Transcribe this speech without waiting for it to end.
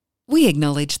We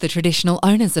acknowledge the traditional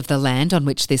owners of the land on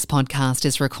which this podcast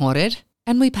is recorded,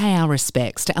 and we pay our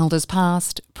respects to elders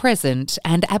past, present,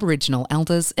 and Aboriginal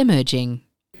elders emerging.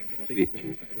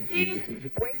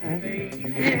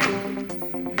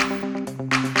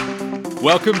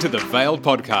 Welcome to the Vale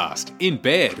Podcast, in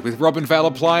bed with Robin Vale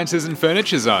Appliances and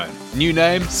Furniture Zone. New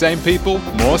name, same people,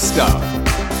 more stuff.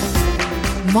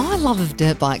 My love of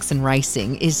dirt bikes and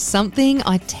racing is something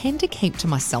I tend to keep to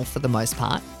myself for the most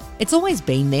part. It's always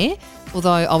been there.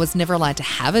 Although I was never allowed to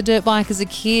have a dirt bike as a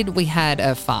kid, we had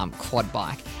a farm quad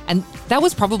bike. And that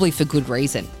was probably for good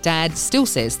reason. Dad still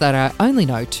says that I only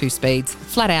know 2 speeds,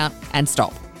 flat out and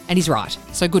stop. And he's right,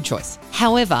 so good choice.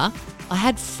 However, I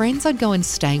had friends I'd go and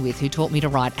stay with who taught me to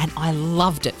ride, and I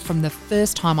loved it from the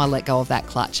first time I let go of that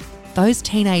clutch. Those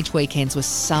teenage weekends were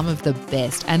some of the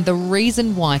best, and the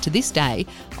reason why to this day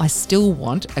I still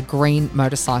want a green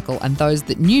motorcycle, and those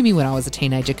that knew me when I was a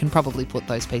teenager can probably put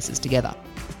those pieces together.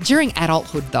 During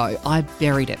adulthood though, I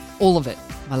buried it, all of it.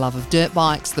 My love of dirt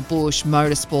bikes, the bush,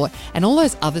 motorsport, and all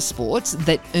those other sports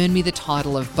that earned me the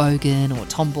title of bogan or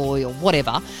tomboy or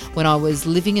whatever when I was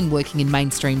living and working in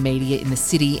mainstream media in the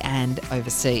city and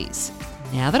overseas.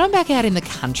 Now that I'm back out in the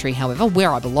country, however,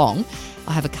 where I belong,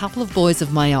 I have a couple of boys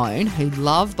of my own who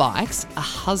love bikes, a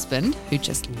husband who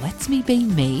just lets me be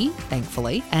me,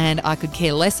 thankfully, and I could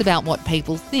care less about what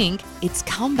people think. It's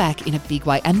come back in a big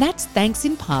way, and that's thanks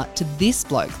in part to this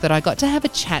bloke that I got to have a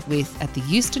chat with at the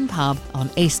Euston Pub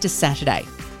on Easter Saturday,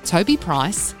 Toby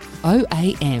Price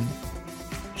OAM.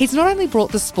 He's not only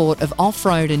brought the sport of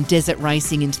off-road and desert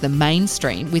racing into the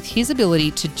mainstream with his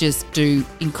ability to just do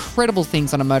incredible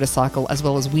things on a motorcycle as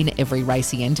well as win every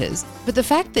race he enters, but the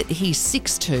fact that he's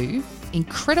 6'2",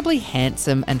 incredibly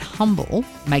handsome and humble,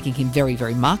 making him very,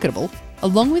 very marketable,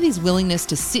 along with his willingness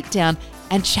to sit down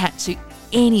and chat to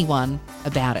anyone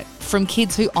about it. From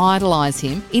kids who idolise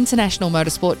him, international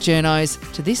motorsport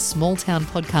journos, to this small-town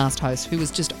podcast host who was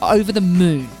just over the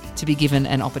moon to be given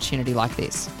an opportunity like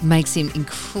this. Makes him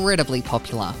incredibly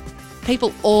popular.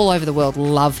 People all over the world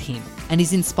love him, and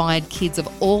he's inspired kids of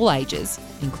all ages,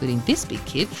 including this big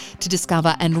kid, to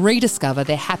discover and rediscover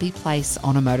their happy place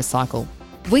on a motorcycle.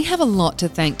 We have a lot to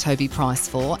thank Toby Price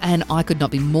for, and I could not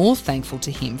be more thankful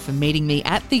to him for meeting me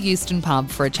at the Euston Pub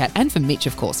for a chat, and for Mitch,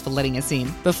 of course, for letting us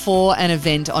in, before an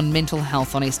event on mental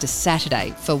health on Easter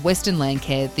Saturday for Western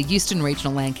Landcare, the Euston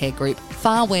Regional Landcare Group,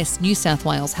 Far West New South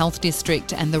Wales Health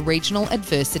District, and the Regional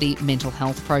Adversity Mental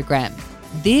Health Program.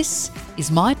 This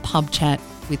is my pub chat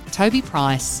with Toby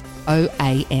Price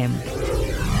OAM.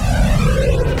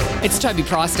 It's Toby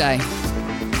Price Day.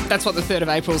 That's what the 3rd of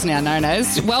April is now known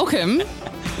as. Welcome,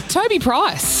 Toby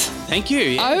Price. Thank you.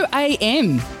 Yeah.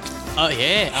 OAM. Oh,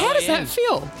 yeah. How does that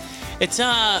feel? It's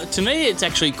to me, it's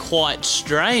actually quite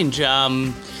strange.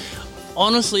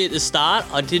 Honestly, at the start,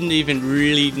 I didn't even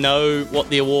really know what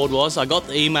the award was. I got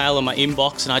the email in my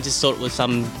inbox, and I just thought it was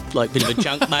some bit of a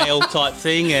junk mail type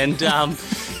thing, and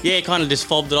kind of just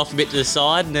fobbed it off a bit to the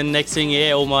side. And then next thing,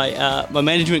 all my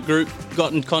management group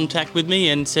got in contact with me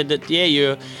and said that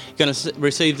you're going to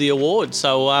receive the award.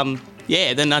 So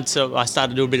then I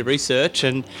started to do a bit of research,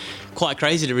 and quite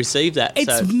crazy to receive that.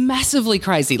 It's massively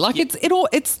crazy.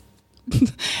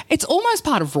 It's almost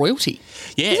part of royalty,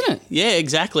 isn't it? Yeah,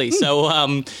 exactly.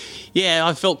 So,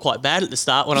 I felt quite bad at the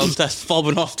start when I was just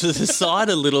fobbing off to the side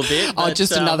a little bit. But,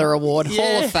 just another award,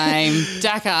 Hall of Fame,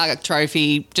 Dakar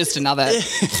Trophy, just another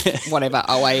whatever,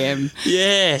 OAM.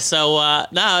 Yeah,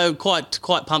 so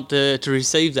quite pumped to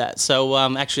receive that. So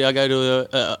actually I go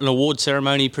to an award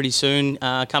ceremony pretty soon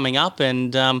coming up,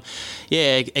 and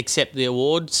accept the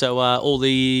award. So all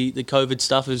the COVID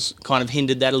stuff has kind of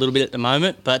hindered that a little bit at the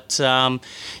moment, but to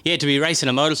be racing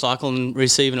a motorcycle and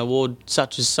receive an award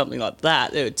such as something like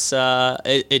that,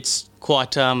 it's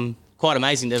quite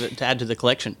amazing to add to the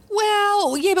collection.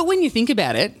 Well, yeah, but when you think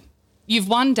about it, you've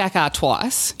won Dakar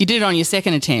twice. You did it on your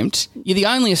 2nd attempt. You're the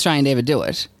only Australian to ever do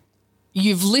it.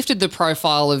 You've lifted the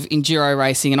profile of enduro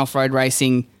racing and off-road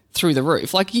racing through the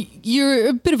roof. You're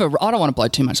a bit of a... I don't want to blow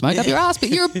too much smoke up your ass, but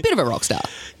you're a bit of a rock star.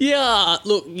 Yeah,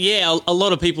 look, a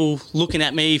lot of people looking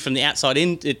at me from the outside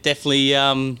in, it definitely,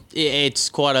 it's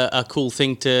quite a cool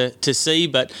thing to see.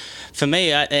 But for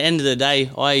me, at the end of the day,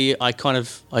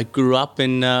 I grew up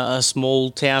in a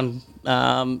small town,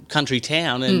 country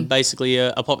town, and basically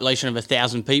a population of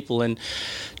 1,000 people, and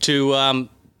to...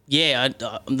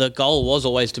 the goal was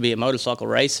always to be a motorcycle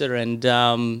racer, and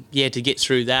to get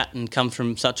through that and come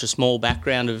from such a small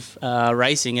background of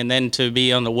racing, and then to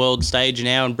be on the world stage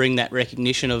now and bring that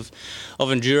recognition of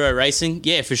enduro racing.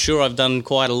 Yeah, for sure, I've done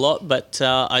quite a lot, but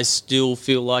I still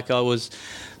feel like I was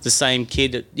the same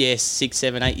kid at 6,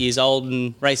 7, 8 years old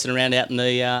and racing around out in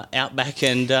the outback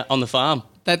and on the farm.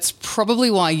 That's probably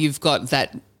why you've got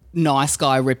that nice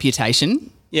guy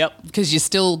reputation. Yep. Because you're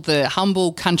still the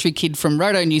humble country kid from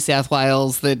Roto, New South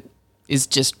Wales that is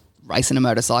just racing a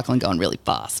motorcycle and going really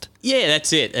fast. Yeah,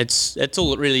 that's it. That's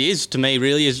all it really is to me,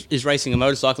 really, is racing a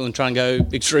motorcycle and trying to go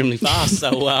extremely fast.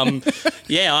 So, I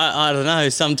don't know.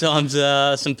 Sometimes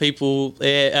some people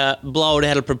blow it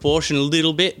out of proportion a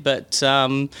little bit, but,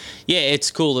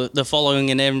 it's cool. The following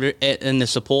and the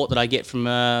support that I get from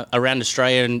around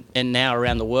Australia and now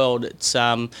around the world, it's,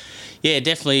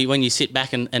 definitely when you sit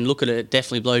back and look at it, it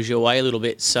definitely blows you away a little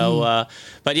bit. So,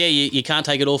 you can't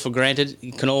take it all for granted.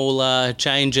 It can all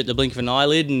change at the blink of an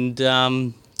eyelid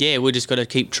and... we just got to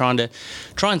keep trying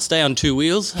and stay on two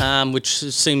wheels, which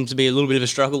seems to be a little bit of a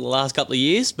struggle the last couple of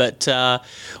years. But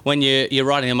when you're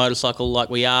riding a motorcycle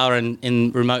like we are and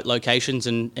in remote locations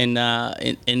and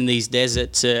in these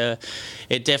deserts, it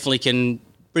definitely can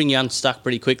bring you unstuck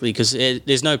pretty quickly because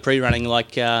there's no pre-running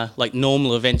like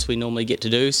normal events we normally get to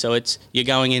do. So you're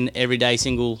going in every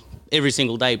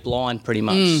single day blind pretty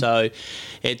much. So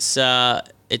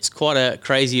it's quite a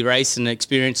crazy race and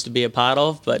experience to be a part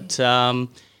of, but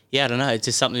I don't know. It's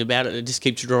just something about it that just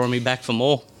keeps drawing me back for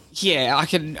more. Yeah, I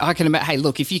can imagine. Hey,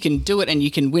 look, if you can do it and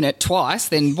you can win it twice,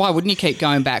 then why wouldn't you keep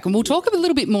going back? And we'll talk a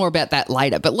little bit more about that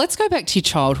later. But let's go back to your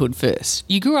childhood first.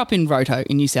 You grew up in Roto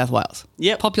in New South Wales.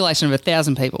 Yep. Population of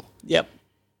 1,000 people. Yep.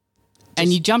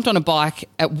 And you jumped on a bike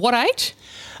at what age?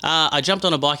 I jumped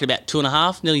on a bike at about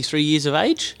 2.5, nearly 3 years of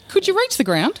age. Could you reach the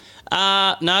ground?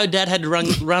 No, Dad had to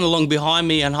run along behind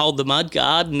me and hold the mud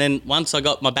guard, and then once I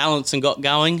got my balance and got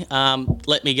going,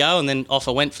 let me go, and then off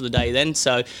I went for the day then.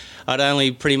 So I'd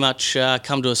only pretty much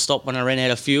come to a stop when I ran out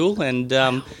of fuel, and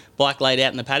bike laid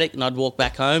out in the paddock, and I'd walk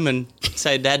back home and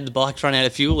say, Dad, the bike's run out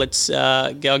of fuel, let's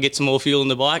go get some more fuel in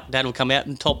the bike. Dad will come out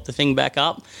and top the thing back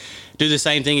up, do the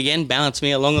same thing again, balance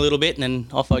me along a little bit, and then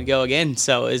off I'd go again.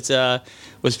 So it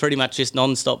was pretty much just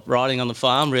non-stop riding on the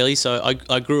farm, really. So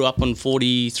I grew up on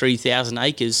 43,000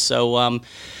 acres, so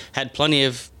had plenty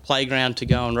of playground to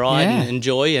go and ride and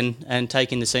enjoy and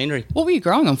take in the scenery. What were you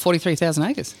growing on 43,000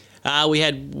 acres? We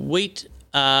had wheat,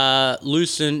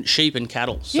 lucerne, sheep and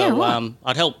cattle. So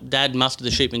I'd help Dad muster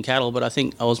the sheep and cattle, but I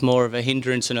think I was more of a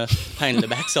hindrance and a pain in the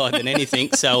backside than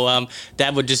anything. So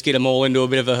Dad would just get them all into a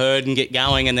bit of a herd and get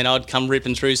going, and then I'd come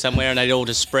ripping through somewhere and they'd all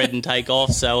just spread and take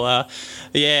off. So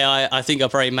I think I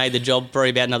probably made the job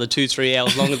probably about another 2-3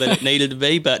 hours longer than it needed to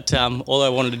be, but all I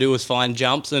wanted to do was find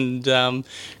jumps and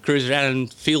cruise around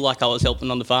and feel like I was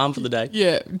helping on the farm for the day.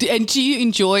 Yeah. And do you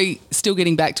enjoy still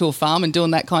getting back to a farm and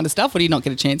doing that kind of stuff, or do you not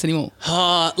get a chance anymore?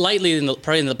 Lately,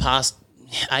 probably in the past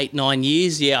 8-9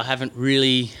 years, I haven't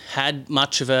really had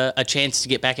much of a chance to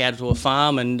get back out to a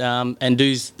farm and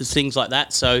do things like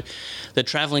that. So the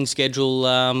travelling schedule,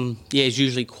 is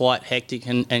usually quite hectic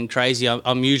and crazy.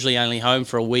 I'm usually only home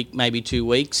for a week, maybe 2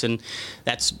 weeks, and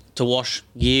that's to wash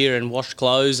gear and wash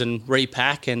clothes and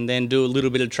repack, and then do a little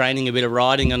bit of training, a bit of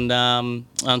riding on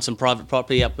some private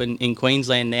property up in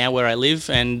Queensland now where I live,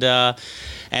 and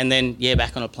then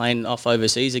back on a plane off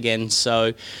overseas again.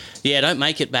 So I don't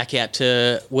make it back out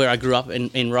to where I grew up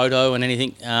in Roto and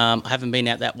anything. I haven't been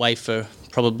out that way for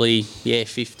probably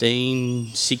 15,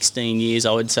 16 years,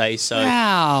 I would say. So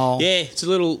wow. It's a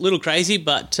little crazy,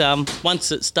 but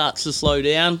once it starts to slow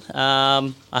down,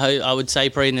 I would say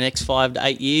probably in the next 5 to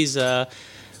 8 years,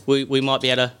 we might be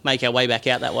able to make our way back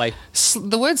out that way.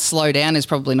 The word slow down is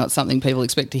probably not something people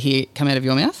expect to hear come out of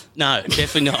your mouth. No,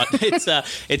 definitely not.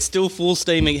 It's still full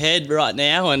steam ahead right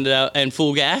now and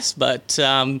full gas, but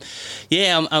I'm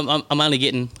only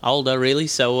getting older really.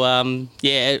 So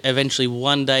eventually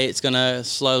one day it's going to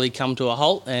slowly come to a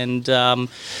halt, and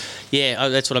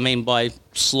that's what I mean by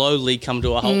slowly come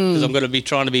to a halt, because I'm going to be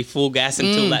trying to be full gas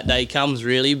until that day comes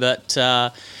really. But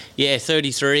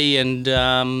 33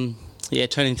 and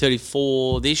turning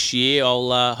 34 this year,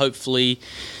 I'll hopefully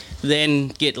then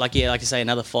get like I say,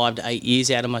 another 5 to 8 years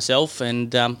out of myself,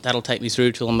 and that'll take me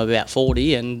through till I'm about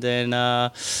 40, and then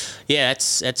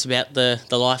that's about the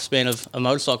lifespan of a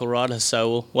motorcycle rider. So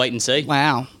we'll wait and see.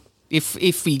 Wow.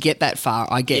 If we get that far,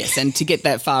 I guess, and to get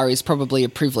that far is probably a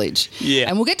privilege. Yeah,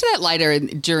 and we'll get to that later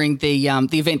during the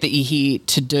event that you're here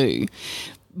to do.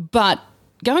 But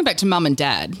going back to Mum and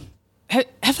Dad,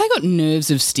 have they got nerves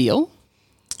of steel?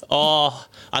 Oh,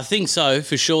 I think so,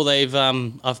 for sure. They've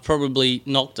I've probably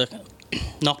knocked a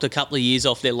couple of years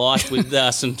off their life with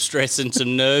some stress and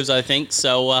some nerves, I think.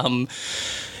 So my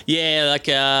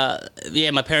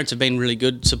parents have been really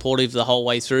good, supportive the whole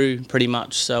way through, pretty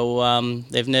much. So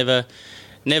they've never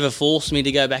never forced me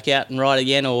to go back out and ride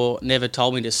again, or never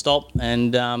told me to stop,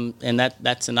 and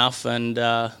that's enough. And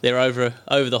they're over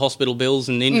the hospital bills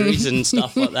and injuries and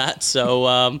stuff like that.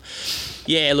 So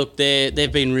yeah, look,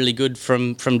 they've been really good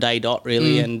from day dot,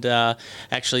 really. And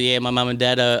actually, yeah, my mum and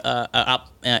dad are up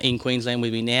in Queensland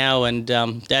with me now, and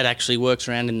Dad actually works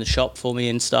around in the shop for me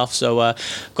and stuff. So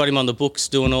got him on the books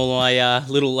doing all my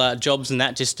little jobs and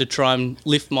that, just to try and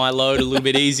lift my load a little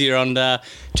bit easier on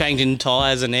changing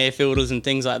tyres and air filters and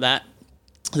things like that.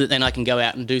 So that then I can go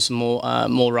out and do some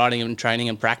more riding and training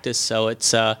and practice. So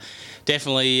it's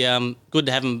definitely good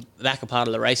to have him back a part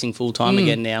of the racing full time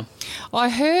again now. I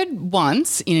heard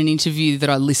once in an interview that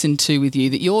I listened to with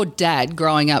you that your dad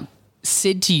growing up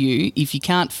said to you, if you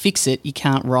can't fix it, you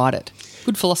can't ride it.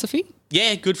 Good philosophy?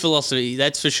 Yeah, good philosophy,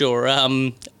 that's for sure.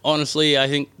 Honestly, I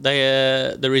think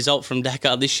the result from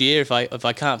Dakar this year, if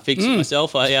I can't fix it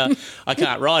myself, I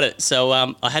can't ride it. So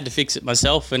I had to fix it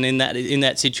myself, and in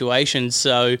that situation.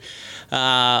 So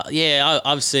yeah,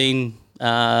 I've seen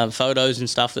photos and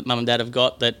stuff that Mum and Dad have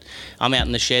got that I'm out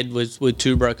in the shed with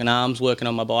 2 broken arms, working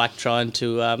on my bike, trying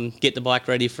to get the bike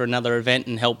ready for another event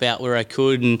and help out where I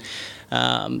could. And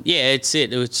yeah,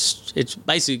 it's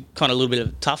basically kind of a little bit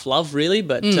of tough love, really.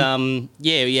 But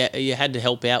yeah, you had to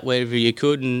help out wherever you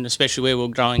could, and especially where we were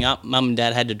growing up, Mum and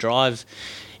Dad had to drive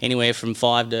anywhere from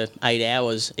 5 to 8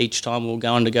 hours each time we were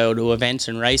going to go to events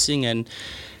and racing, and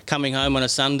coming home on a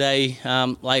Sunday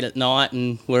late at night,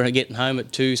 and we're getting home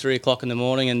at 2-3 o'clock in the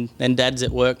morning, and then Dad's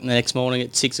at work the next morning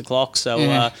at 6 o'clock.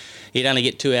 So you'd only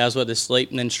get 2 hours worth of sleep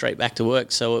and then straight back to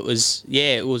work. So it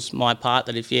was my part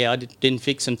that if I didn't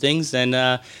fix some things, then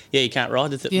you can't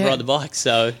ride the bike.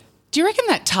 So do you reckon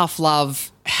that tough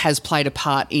love has played a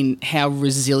part in how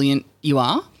resilient you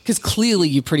are? Because clearly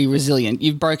you're pretty resilient.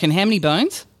 You've broken how many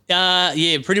bones?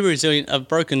 Yeah, pretty resilient. I've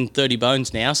broken 30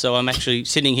 bones now, so I'm actually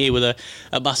sitting here with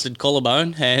a busted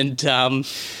collarbone. And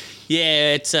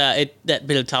yeah, it's that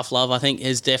bit of tough love, I think,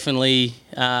 has definitely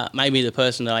made me the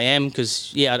person that I am.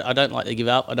 Because I don't like to give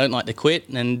up. I don't like to quit.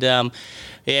 And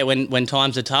yeah, when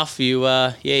times are tough, you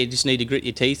just need to grit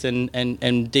your teeth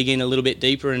and dig in a little bit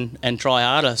deeper and try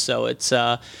harder. So it's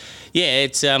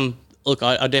look,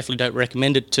 I definitely don't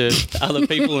recommend it to other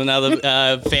people and other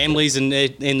families and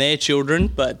their children.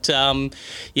 But,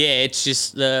 it's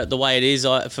just the way it is.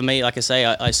 For me, like I say,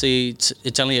 I see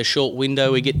it's only a short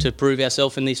window. We get to prove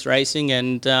ourselves in this racing,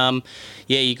 and,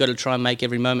 you got to try and make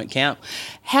every moment count.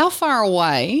 How far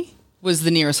away was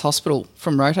the nearest hospital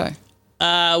from Roto?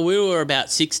 We were about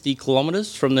 60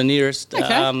 kilometres from the nearest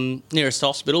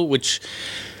hospital, which...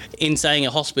 In saying a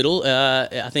hospital,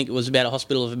 I think it was about a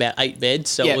hospital of about 8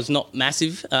 beds, so it was not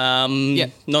massive,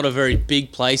 not a very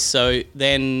big place. So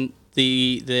then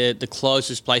the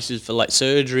closest places for like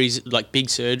surgeries, like big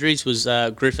surgeries, was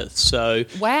Griffith. So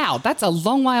wow, that's a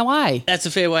long way away. That's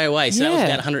a fair way away. So that was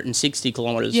about 160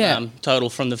 kilometres total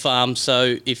from the farm.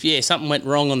 So if something went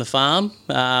wrong on the farm,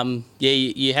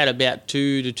 you had about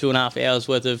 2 to 2.5 hours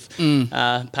worth of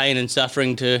pain and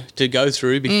suffering to go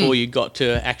through before you got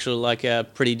to actual like a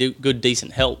pretty good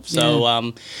decent help. So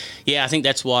I think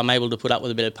that's why I'm able to put up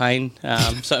with a bit of pain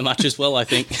so much as well. I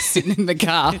think sitting in the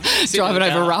car, driving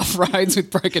over rough roads with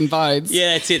broken bones.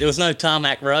 Yeah, that's it. There was no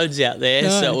tarmac roads out there,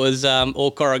 so it was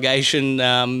all corrugation,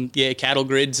 cattle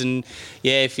grids, and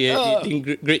if you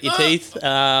didn't grit your teeth,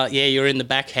 you're in the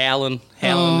back howling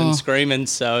and screaming.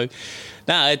 So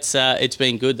no, it's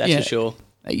been good, that's for sure.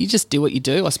 You just do what you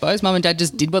do, I suppose. Mum and Dad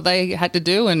just did what they had to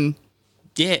do, and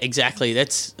yeah, exactly.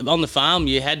 That's on the farm.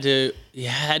 You had to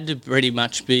pretty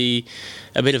much be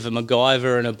a bit of a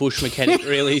MacGyver and a bush mechanic,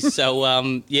 really.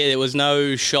 So there was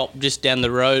no shop just down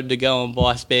the road to go and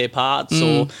buy spare parts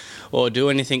or do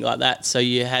anything like that. So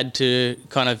you had to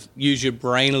kind of use your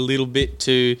brain a little bit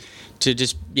to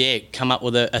just come up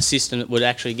with a system that would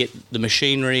actually get the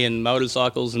machinery and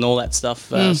motorcycles and all that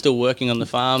stuff still working on the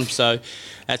farm. So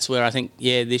that's where I think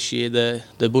this year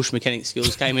the bush mechanic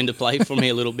skills came into play for me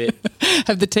a little bit.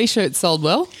 Have the t-shirts sold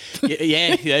well?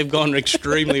 Yeah, they've gone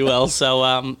extremely well. So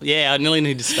I nearly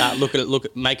need to start look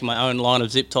at making my own line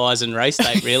of zip ties and race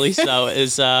tape, really. So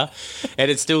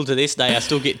and it's still to this day, I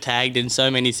still get tagged in so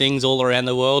many things all around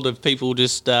the world of people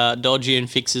just dodgy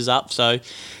fixes up. So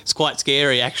it's quite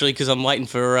scary actually, because I'm waiting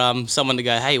for someone to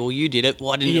go, hey, well, you did it.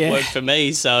 Why didn't it work for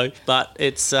me? So, but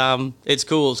it's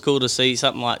cool. It's cool to see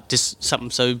something like just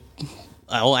something so.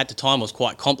 At the time was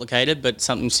quite complicated, but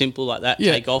something simple like that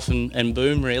take off and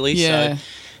boom, really. Yeah.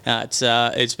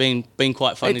 So it's been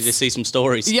quite funny to see some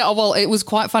stories. Yeah, well, it was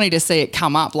quite funny to see it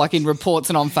come up like in reports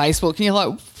and on Facebook, and you're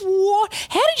like, what?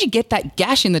 How did you get that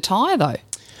gash in the tyre though?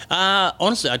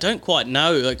 Honestly, I don't quite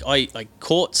know. Like I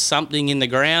caught something in the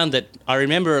ground that I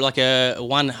remember, like a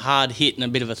one hard hit and a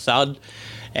bit of a thud,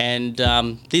 and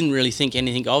didn't really think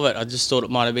anything of it. I just thought it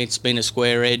might have been a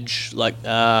square edge, like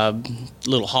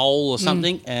little hole or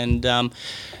something. And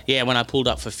when I pulled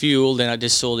up for fuel, then I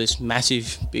just saw this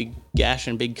massive big gash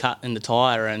and big cut in the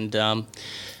tyre, and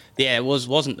it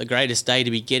wasn't the greatest day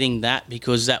to be getting that,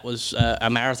 because that was a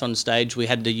marathon stage. We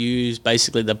had to use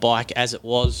basically the bike as it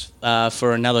was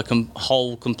for another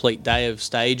whole complete day of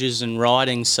stages and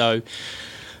riding. So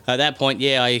at that point,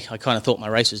 I kind of thought my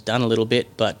race was done a little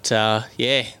bit. But the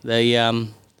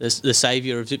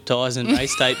saviour of zip ties and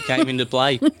race tape came into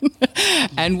play.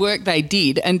 And work they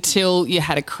did until you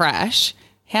had a crash.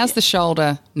 How's the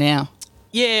shoulder now?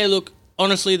 Yeah, look,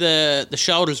 honestly, the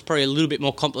shoulder's probably a little bit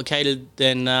more complicated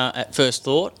than at first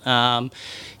thought.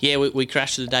 We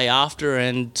crashed the day after,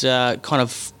 and kind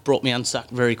of brought me unstuck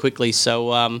very quickly.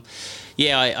 So,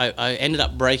 I ended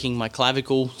up breaking my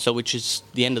clavicle, which is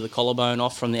the end of the collarbone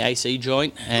off from the AC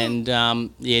joint, and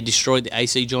destroyed the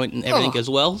AC joint and everything as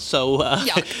well. So,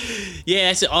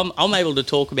 so I'm able to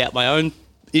talk about my own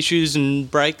issues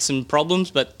and breaks and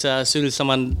problems, but as soon as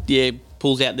someone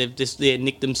pulls out, they've just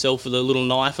nicked themselves with a little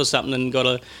knife or something and got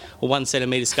a 1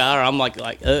 centimetre scar, I'm like,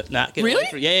 nah, get really? away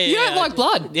from it. Yeah, you don't like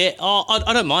blood? Yeah,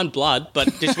 I don't mind blood,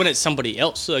 but just when it's somebody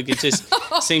else, like, it just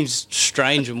seems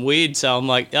strange and weird. So I'm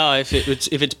like, if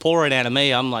it's pouring out of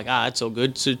me, I'm like, it's all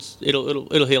good. So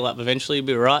it'll heal up eventually, it'll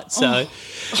be all right. So,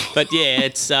 but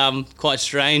it's quite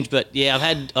strange. But I've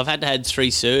had to have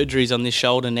 3 surgeries on this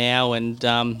shoulder now, and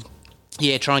try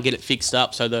and get it fixed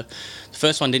up. So the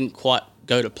first one didn't quite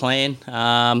go to plan.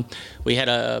 We had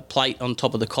a plate on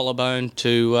top of the collarbone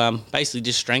to basically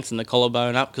just strengthen the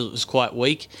collarbone up because it was quite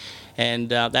weak, and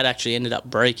that actually ended up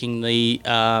breaking the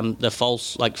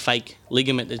false, like, fake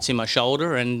ligament that's in my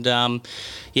shoulder, and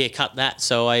cut that.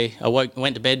 So I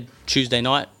went to bed Tuesday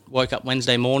night, woke up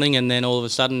Wednesday morning, and then all of a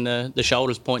sudden the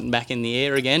shoulder's pointing back in the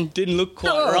air again. Didn't look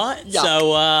quite right. Yuck.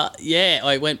 So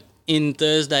I went in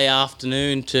Thursday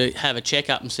afternoon to have a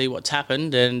check-up and see what's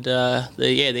happened, and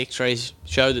the x-rays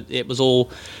show that it was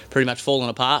all pretty much falling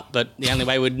apart, but the only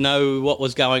way we'd know what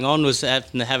was going on was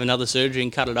having to have another surgery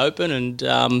and cut it open,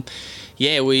 and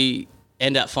we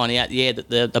end up finding out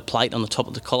that the plate on the top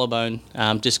of the collarbone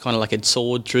just kind of like had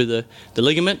sawed through the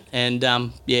ligament, and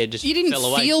just you didn't fell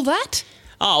away. Feel that?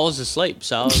 Oh, I was asleep,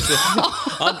 so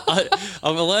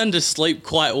I've learned to sleep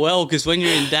quite well, because when you're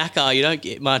in Dakar, you don't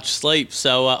get much sleep.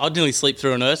 So I'd nearly sleep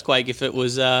through an earthquake if it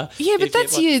was. That's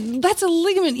a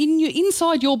ligament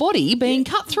inside your body being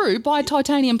cut through by a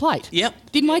titanium plate. Yep.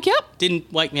 Didn't wake you up?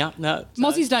 Didn't wake me up. No.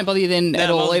 Mozzies don't bother you then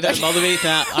at all either. Don't bother me.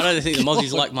 No, I don't think the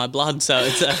Mozzies like my blood. So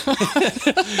it's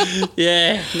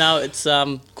it's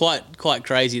quite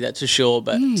crazy, that's for sure.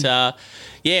 But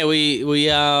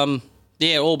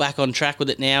all back on track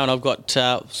with it now, and I've got,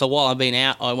 so while I've been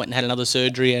out, I went and had another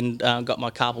surgery and got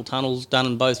my carpal tunnels done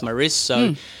in both my wrists.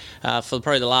 So for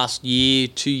probably the last 2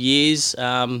 years,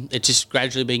 it's just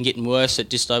gradually been getting worse.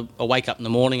 I wake up in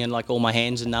the morning and, like, all my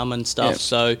hands are numb and stuff. Yep.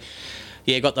 So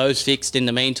got those fixed in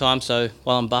the meantime. So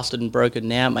while I'm busted and broken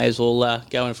now, may as well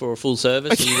go in for a full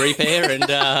service and repair, and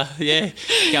go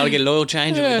and get an oil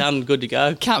change and we're done, good to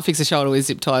go. Can't fix a shoulder with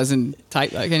zip ties and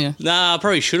tape though, can you? No, I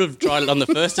probably should have tried it on the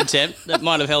first attempt. That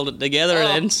might have held it together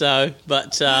then. So,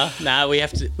 but we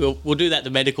have to. We'll do that the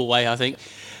medical way, I think.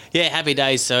 Yeah, happy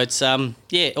days. So it's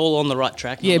all on the right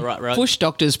track, on the right road. Bush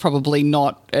doctor's probably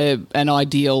not an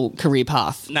ideal career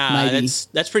path. No,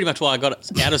 that's pretty much why I got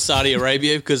out of Saudi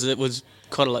Arabia, because it was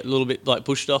kind of like a little bit like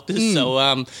bush doctors. So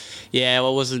I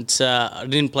wasn't. I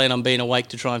didn't plan on being awake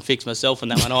to try and fix myself in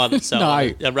that one either. So no.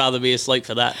 I'd rather be asleep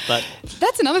for that. But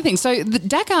that's another thing. So the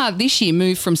Dakar this year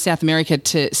moved from South America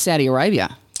to Saudi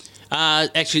Arabia.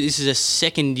 Actually, this is a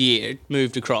second year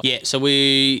moved across. Yeah, so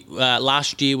we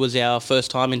last year was our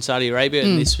first time in Saudi Arabia,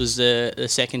 and this was the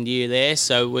second year there.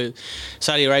 So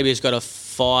Saudi Arabia's got a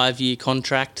 5-year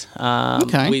contract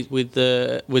with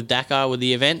Dakar, with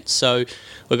the event. So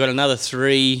we've got another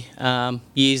 3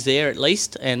 years there at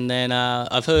least, and then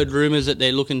I've heard rumours that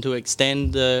they're looking to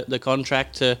extend the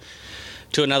contract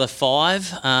to another 5.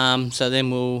 So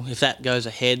then if that goes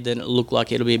ahead, then it'll look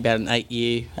like it'll be about an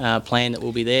 8-year plan that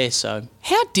will be there. So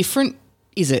how different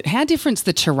is it? How different's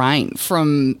the terrain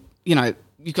from, you've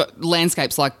got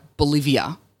landscapes like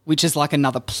Bolivia, which is like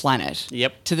another planet,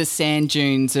 to the sand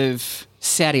dunes of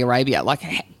Saudi Arabia? Like,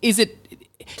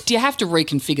 do you have to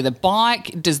reconfigure the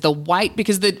bike? Does the weight,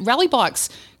 because the rally bike's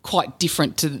quite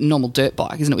different to the normal dirt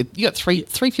bike, isn't it? You got three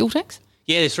fuel tanks?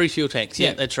 Yeah, there's 3 fuel tanks.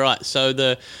 Yeah, that's right. So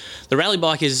the rally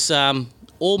bike is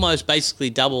almost basically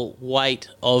double weight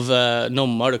of a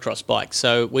normal motocross bike.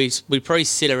 So we probably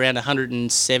sit around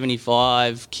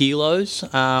 175 kilos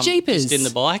Jeepers. just in the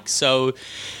bike. So,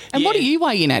 and what do you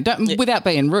weigh in at? Without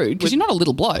being rude, because you're not a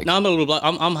little bloke. No, I'm a little bloke.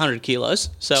 I'm 100 kilos.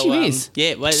 So it's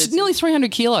nearly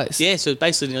 300 kilos. Yeah, so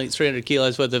basically nearly 300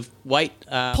 kilos worth of weight.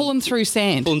 Pulling through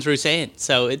sand.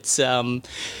 So it's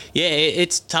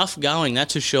it's tough going,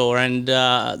 that's for sure. And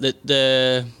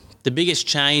the biggest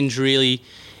change really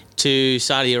to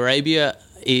Saudi Arabia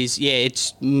is,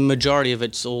 it's majority of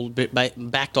it's all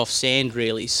backed off sand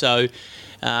really. So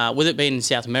with it being in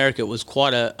South America, it was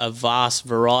quite a vast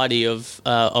variety of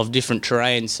different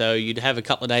terrains. So you'd have a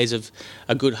couple of days of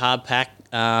a good hard pack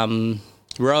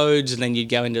roads, and then you'd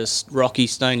go into rocky,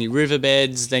 stony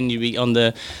riverbeds. Then you'd be on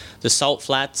the salt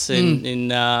flats in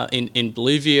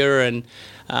Bolivia, and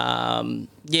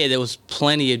there was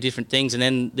plenty of different things. And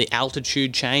then the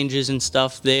altitude changes and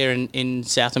stuff there in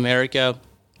South America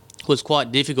was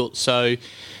quite difficult. So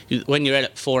when you're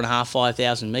at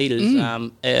 4,500-5,000 metres,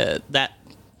 that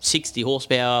 60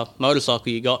 horsepower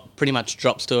motorcycle you got pretty much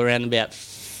drops to around about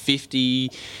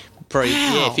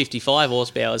 55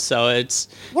 horsepower. So it's...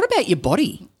 What about your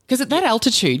body? Because at that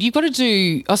altitude, you've got to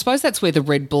do... I suppose that's where the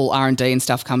Red Bull R&D and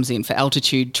stuff comes in for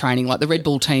altitude training. Like the Red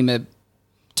Bull team are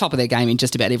top of their game in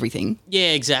just about everything.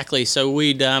 Yeah, exactly. So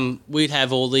we'd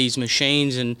have all these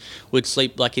machines, and we'd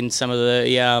sleep like in some of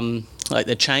the like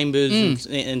the chambers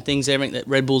and things, everything that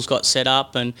Red Bull's got set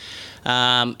up. And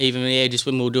even just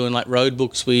when we were doing like road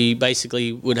books, we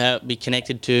basically would be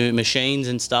connected to machines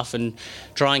and stuff, and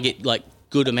try and get like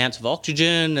good amounts of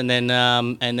oxygen, and then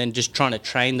just trying to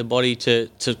train the body to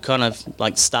kind of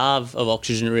like starve of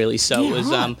oxygen really. So it was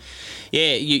right.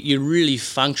 You really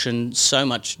function so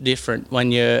much different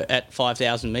when you're at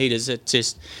 5,000 metres. It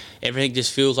just, everything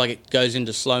just feels like it goes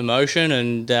into slow motion,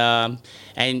 and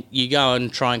you go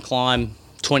and try and climb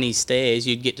 20 stairs,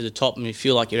 you'd get to the top and you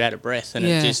feel like you're out of breath, and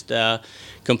it's just a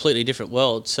completely different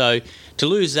world. So to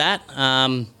lose that,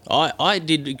 I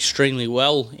did extremely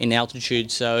well in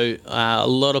altitude. So a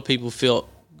lot of people feel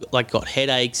like got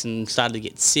headaches and started to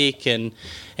get sick and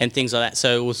things like that.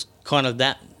 So it was kind of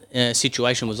that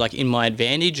situation was like in my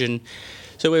advantage, and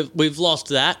so we've lost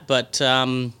that. But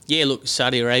look,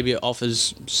 Saudi Arabia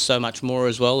offers so much more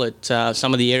as well. At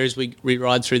some of the areas we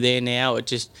ride through there now,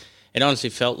 it honestly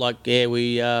felt like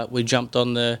we jumped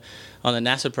on the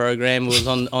NASA program. It was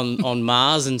on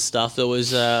Mars and stuff. It was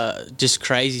just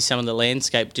crazy. Some of the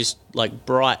landscape, just like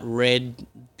bright red,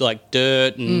 like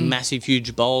dirt and massive,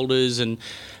 huge boulders, and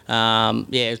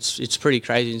it's pretty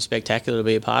crazy and spectacular to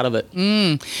be a part of it.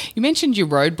 You mentioned your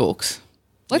road books.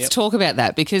 Let's talk about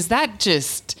that, because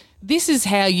this is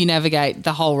how you navigate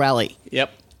the whole rally.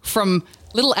 Yep. From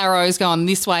little arrows going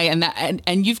this way and that,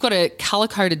 and you've got a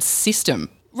colour-coded system.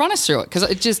 Run us through it, because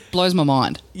it just blows my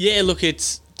mind. Yeah, look,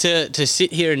 it's to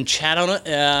sit here and chat on it.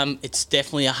 It's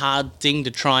definitely a hard thing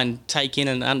to try and take in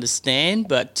and understand.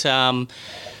 But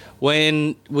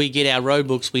when we get our road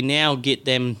books, we now get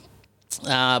them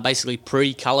basically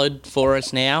pre-coloured for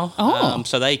us now.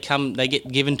 So they get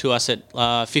given to us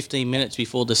at 15 minutes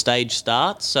before the stage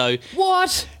starts. So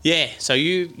what? Yeah. So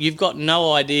you've got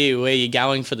no idea where you're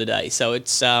going for the day. So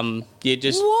it's you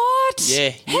just what?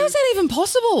 Yeah. How is that even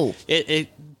possible?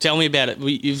 Tell me about it.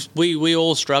 We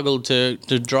all struggled to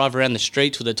drive around the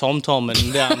streets with a tom-tom,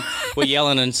 and we're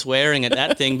yelling and swearing at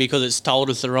that thing because it's told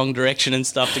us the wrong direction and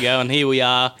stuff to go. And here we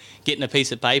are getting a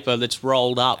piece of paper that's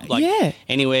rolled up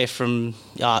anywhere from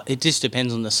it just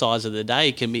depends on the size of the day.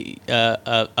 It can be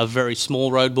a very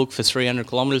small road book for 300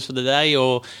 kilometres for the day,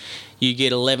 or you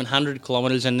get 1,100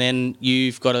 kilometres, and then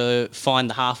you've got to find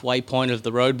the halfway point of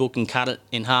the road book and cut it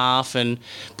in half and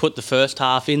put the first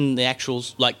half in the actual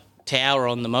tower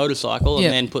on the motorcycle, and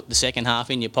then put the second half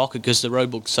in your pocket, because the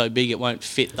road book's so big it won't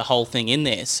fit the whole thing in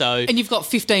there. So and you've got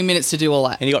 15 minutes to do all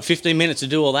that. And you've got 15 minutes to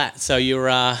do all that. So you're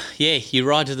you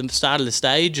ride to the start of the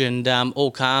stage and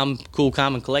all calm,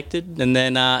 and collected, and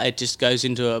then it just goes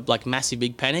into a massive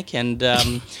big panic, and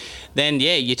then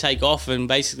you take off, and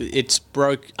basically it's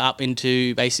broke up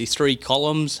into basically 3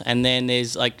 columns, and then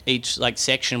there's each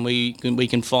section we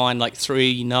can find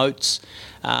 3 notes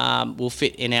will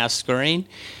fit in our screen.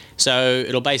 So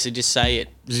it'll basically just say at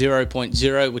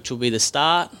 0.0, which will be the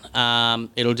start.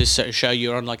 It'll just show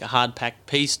you're on a hard packed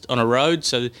piece on a road.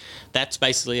 So that's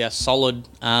basically a solid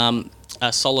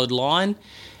line,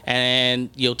 and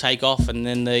you'll take off. And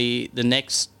then the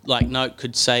next note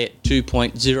could say at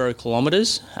 2.0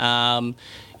 kilometres.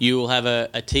 You will have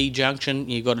a T junction.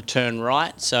 You've got to turn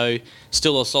right. So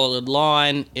still a solid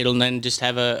line. It'll then just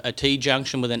have a T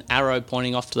junction with an arrow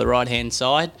pointing off to the right hand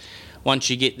side. once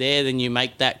you get there, then you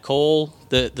make that call.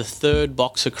 The third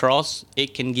box across,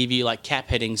 it can give you like cap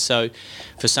headings. So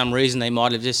for some reason, they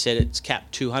might have just said it's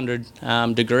cap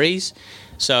 200 degrees.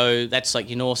 So that's like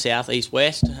your north, south, east,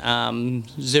 west.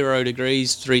 0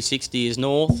 degrees, 360 is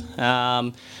north,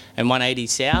 and 180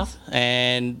 south.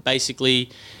 And basically,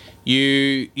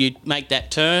 you make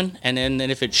that turn, and then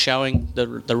if it's showing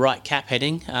the right cap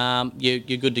heading,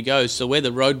 you're good to go. So where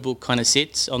the road book kind of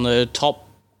sits on the top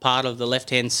part of the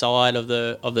left-hand side of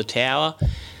the tower,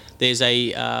 there's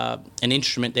an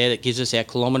instrument there that gives us our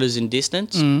kilometres in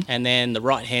distance, and then the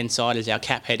right-hand side is our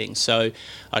cap heading. So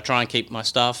I try and keep my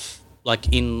stuff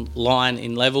like in line,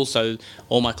 in level, so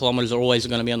all my kilometres are always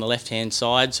going to be on the left-hand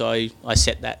side. So I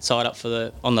set that side up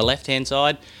on the left-hand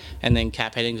side, and then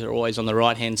cap headings are always on the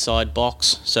right-hand side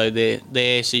box. So they're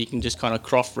there, so you can just kind of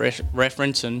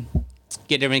cross-reference and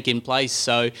get everything in place.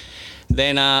 So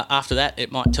then after that,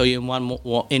 it might tell you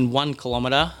in 1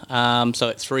 kilometre, so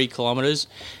at 3 kilometres,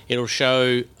 it'll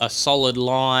show a solid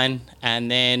line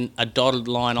and then a dotted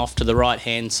line off to the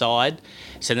right-hand side.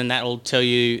 So then that will tell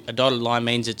you a dotted line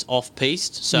means it's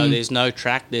off-piste, so there's no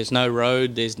track, there's no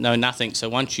road, there's no nothing. So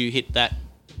once you hit that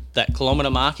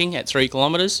kilometre marking at 3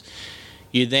 kilometres,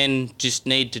 you then just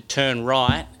need to turn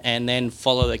right and then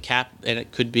follow the cap, and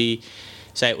it could be,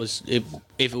 say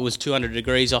if it was 200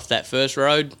 degrees off that first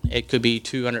road, it could be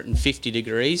 250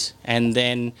 degrees, and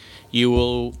then you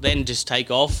will then just take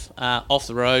off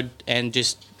the road and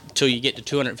just till you get to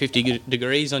 250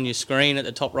 degrees on your screen at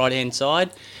the top right-hand side.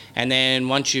 And then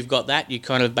once you've got that, you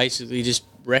kind of basically just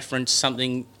reference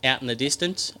something out in the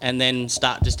distance and then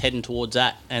start just heading towards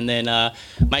that, and then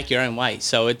make your own way.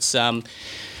 So it's... mind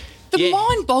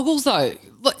boggles though.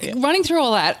 Look, running through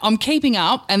all that, I'm keeping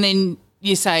up, and then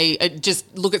you say just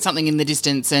look at something in the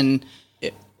distance, and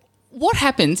what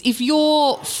happens if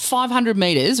you're 500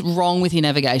 metres wrong with your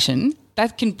navigation?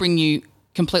 That can bring you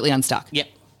completely unstuck. Yep.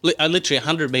 Literally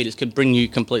 100 metres could bring you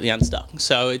completely unstuck.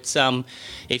 So it's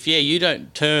if you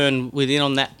don't turn within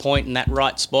on that point in that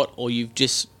right spot, or you've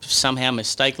just somehow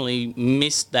mistakenly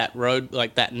missed that road,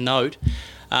 like that note,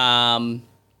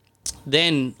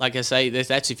 then, like I say,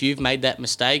 that's if you've made that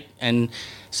mistake, and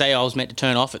say I was meant to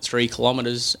turn off at 3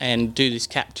 kilometres and do this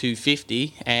cap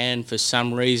 250, and for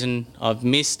some reason I've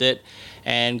missed it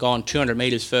and gone 200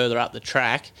 metres further up the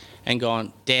track and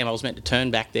gone, damn, I was meant to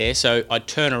turn back there. So I'd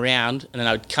turn around and then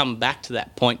I'd come back to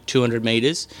that point 200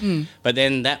 metres, but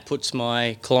then that puts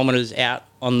my kilometres out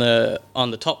on the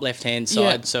top left-hand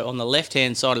side. Yeah. So on the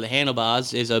left-hand side of the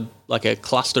handlebars, there's a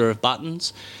cluster of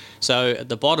buttons. So at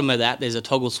the bottom of that, there's a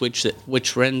toggle switch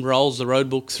which then rolls the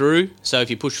road book through. So if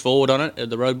you push forward on it,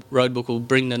 the road book will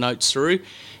bring the notes through.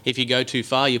 If you go too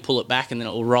far, you pull it back and then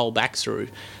it will roll back through.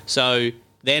 So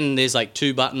then there's like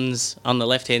 2 buttons on the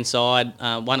left-hand side,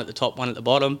 one at the top, one at the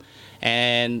bottom.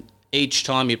 And each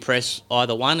time you press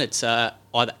either one, it's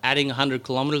either adding 100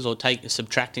 kilometres or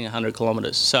subtracting 100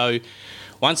 kilometres. So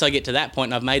once I get to that point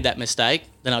and I've made that mistake,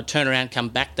 then I'll turn around, come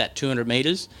back that 200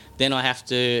 metres. Then I have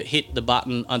to hit the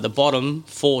button at the bottom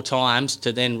 4 times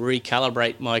to then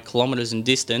recalibrate my kilometres and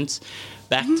distance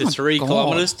back to 3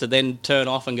 kilometres to then turn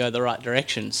off and go the right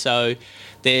direction. So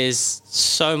there's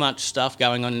so much stuff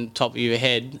going on in the top of your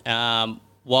head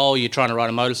while you're trying to ride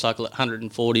a motorcycle at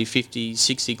 140, 50,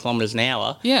 60 kilometres an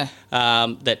hour. Yeah.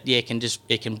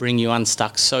 It can bring you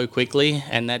unstuck so quickly,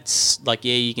 and that's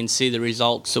you can see the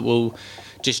results that will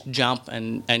just jump,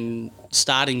 and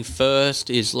starting first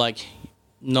is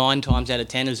 9 times out of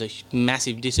 10 is a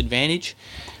massive disadvantage,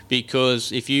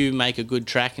 because if you make a good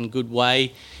track and good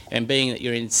way, and being that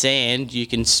you're in sand, you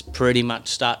can pretty much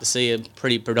start to see a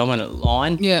pretty predominant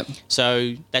line. Yeah.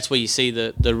 So that's where you see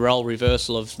the role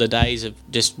reversal of the days of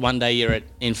just one day you're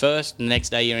in first, and the next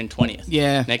day you're in 20th.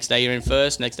 Yeah. Next day you're in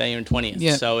first, next day you're in 20th.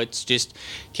 Yeah. So it's just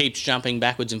keeps jumping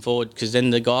backwards and forward, because then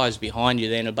the guys behind you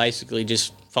then are basically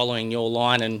just following your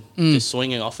line and just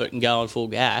swinging off it and going full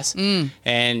gas,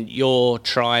 and you're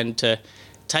trying to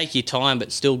take your time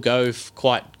but still go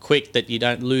quite quick that you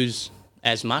don't lose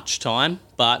as much time.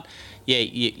 But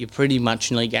you're pretty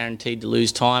much nearly guaranteed to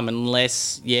lose time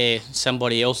unless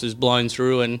somebody else has blown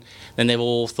through, and then they've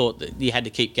all thought that you had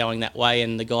to keep going that way,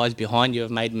 and the guys behind you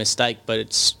have made a mistake. But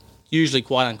it's usually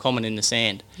quite uncommon in the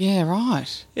sand. Yeah,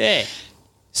 right. Yeah.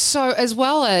 So as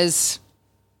well as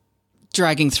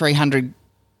dragging 300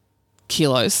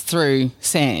 kilos through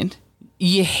sand,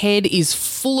 your head is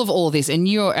full of all this, and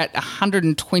you're at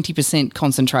 120%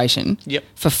 concentration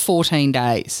for 14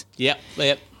 days. Yep.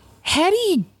 How do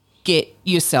you get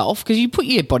yourself, because you put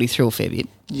your body through a fair bit,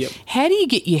 how do you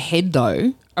get your head,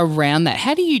 though, around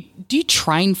that? Do you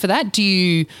train for that? What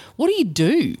do you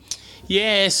do?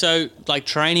 Yeah, so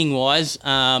training-wise,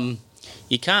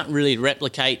 you can't really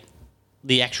replicate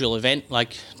the actual event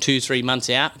like 2-3 months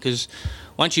out, because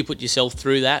once you put yourself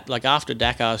through that, like after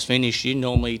Dakar's finished, you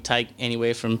normally take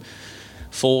anywhere from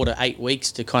 4 to 8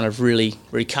 weeks to kind of really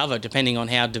recover, depending on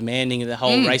how demanding the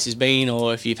whole race has been,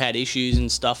 or if you've had issues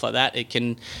and stuff like that. It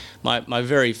can. My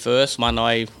very first one,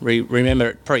 I remember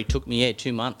it probably took me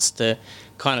 2 months to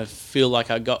kind of feel like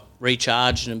I got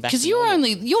recharged and back. Because you were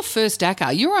only your first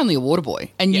Dakar, you were only a water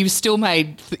boy, and you still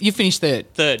you finished third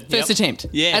first attempt,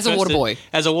 as a water boy.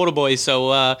 As a water boy,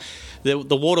 so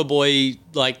the water boy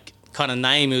kind of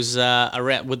name was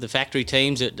around with the factory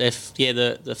teams.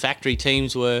 The factory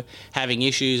teams were having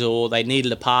issues or they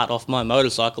needed a part off my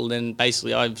motorcycle, then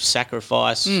basically I've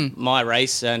sacrificed my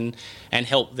race and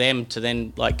help them to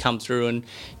then come through and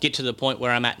get to the point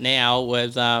where I'm at now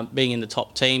with being in the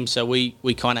top team. So we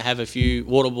kind of have a few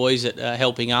water boys that are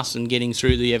helping us and getting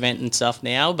through the event and stuff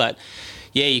now. But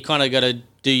yeah, you kind of got to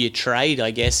do your trade,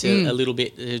 I guess, a little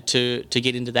bit to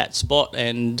get into that spot.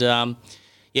 And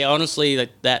honestly,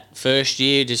 that first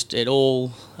year, just it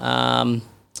all, don't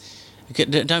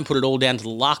put it all down to the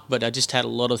luck, but I just had a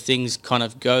lot of things kind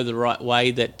of go the right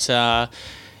way that I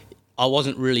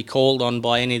wasn't really called on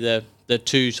by any of the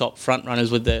two top front runners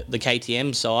with the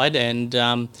KTM side. And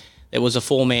there was a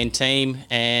 4-man team,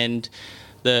 and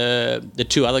the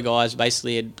two other guys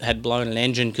basically had blown an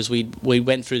engine because we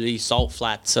went through these salt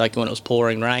flats when it was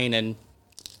pouring rain, and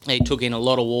they took in a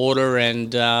lot of water,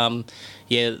 and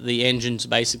the engines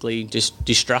basically just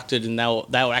destructed, and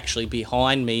they were actually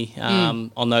behind me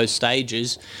on those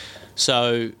stages.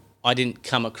 So I didn't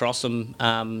come across them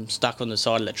stuck on the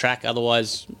side of the track.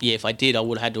 Otherwise, if I did, I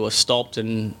would have had to have stopped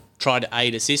and tried to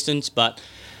aid assistance. But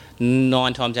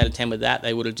 9 times out of 10 with that,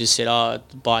 they would have just said,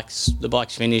 the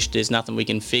bike's finished, there's nothing we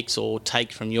can fix or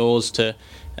take from yours to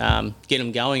get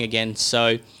them going again.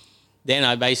 So then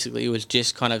I basically was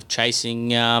just kind of chasing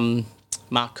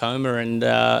Mark Comer and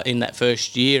in that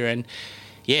first year, and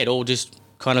it all just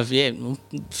kind of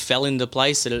fell into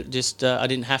place that it just I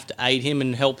didn't have to aid him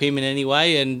and help him in any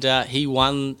way, and he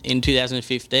won in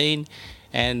 2015,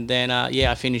 and then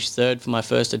I finished third for my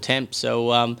first attempt.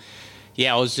 So I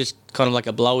was just kind of like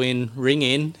a blow-in,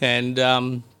 ring-in,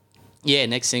 and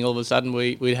next thing all of a sudden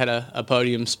we had a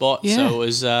podium spot. So it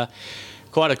was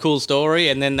quite a cool story,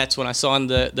 and then that's when I signed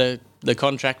the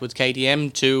contract with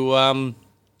KTM to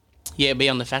be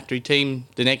on the factory team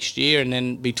the next year. And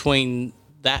then between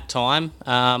that time,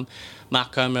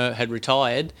 Mark Comer had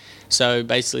retired, so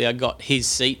basically I got his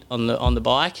seat on the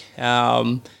bike.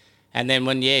 And then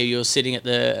when you were sitting at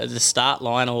the start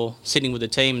line or sitting with the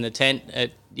team in the tent,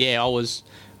 I was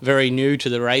very new to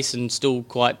the race and still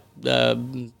quite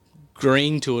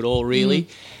green to it all, really.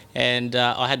 And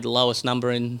I had the lowest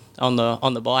number on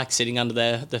the bike sitting under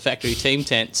the factory team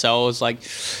tent. So I was like,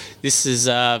 this is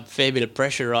a fair bit of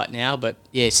pressure right now. But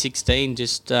 16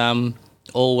 just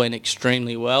all went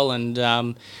extremely well,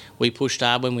 and we pushed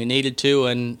hard when we needed to,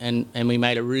 and we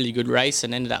made a really good race,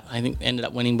 and ended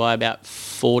up winning by about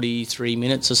 43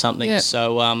 minutes or something. Yeah.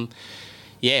 So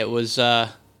it was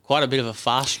quite a bit of a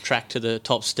fast track to the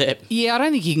top step. Yeah, I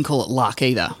don't think you can call it luck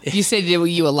either. You said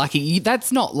you were lucky.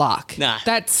 That's not luck. Nah.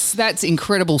 That's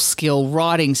incredible skill,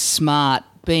 riding smart,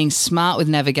 being smart with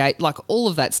navigate, all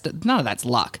of that stuff. None of that's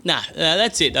luck. Nah,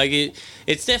 that's it.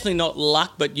 It's definitely not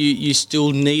luck, but you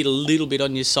still need a little bit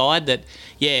on your side that,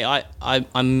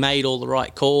 I made all the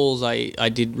right calls. I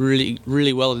did really,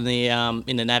 really well in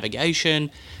the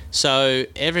navigation. So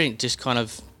everything just kind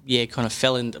of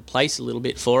fell into place a little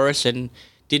bit for us, and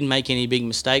didn't make any big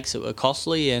mistakes that were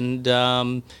costly, and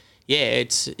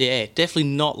it's definitely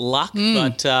not luck,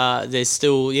 but there's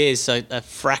still a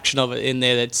fraction of it in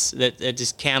there that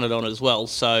just counted on as well.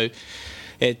 So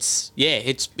it's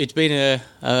been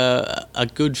a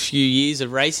good few years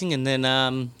of racing, and then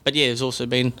there's also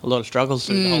been a lot of struggles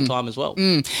through the whole time as well.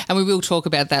 And we will talk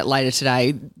about that later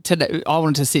today. Today I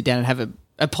wanted to sit down and have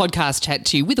a podcast chat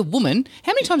to you with a woman.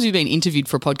 How many times have you been interviewed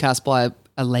for a podcast by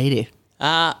a lady?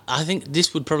 I think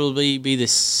this would probably be the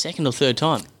second or third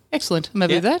time. Excellent. I'm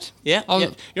happy with that. Yeah. I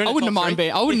wouldn't have mind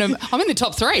being. I'm in the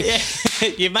top 3. Yeah.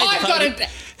 You've made the podium.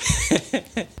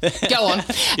 Go on.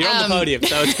 You're on the podium,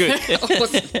 so it's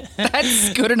good.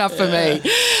 That's good enough for me.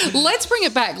 Let's bring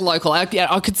it back local. I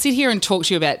could sit here and talk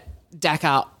to you about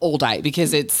Dakar all day,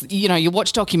 because it's, you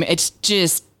watch it's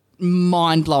just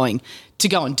mind-blowing to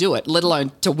go and do it, let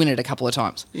alone to win it a couple of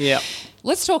times. Yeah.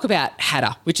 Let's talk about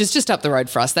Hatta, which is just up the road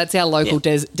for us. That's our local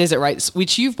desert race,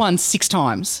 which you've won 6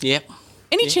 times. Yep.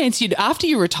 Any chance you'd, after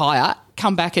you retire,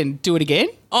 come back and do it again?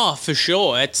 Oh, for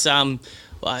sure. It's the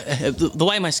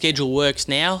way my schedule works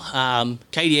now,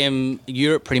 KTM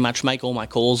Europe pretty much make all my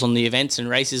calls on the events and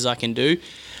races I can do.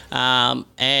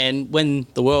 And when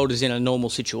the world is in a normal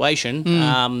situation,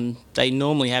 they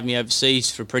normally have me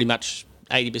overseas for pretty much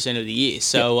 80% of the year.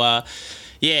 So,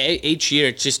 each year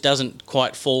it just doesn't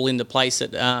quite fall into place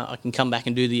that I can come back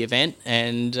and do the event.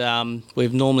 And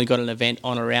we've normally got an event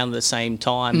on around the same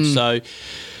time. So,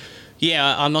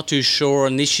 I'm not too sure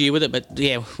on this year with it, but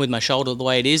with my shoulder the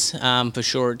way it is, for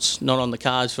sure it's not on the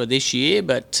cards for this year.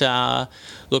 But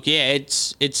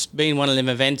it's been one of them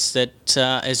events that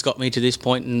has got me to this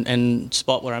point and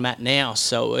spot where I'm at now.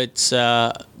 So it's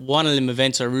one of them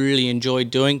events I really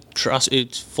enjoyed doing.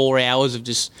 It's 4 hours of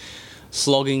just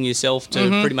slogging yourself to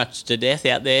pretty much to death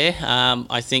out there.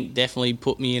 I think definitely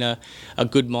put me in a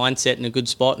good mindset and a good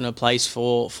spot and a place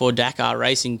for Dakar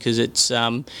racing, because it's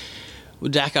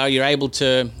with Dakar, you're able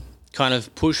to kind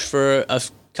of push for a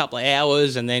couple of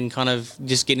hours and then kind of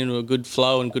just get into a good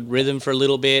flow and good rhythm for a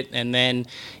little bit, and then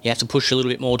you have to push a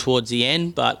little bit more towards the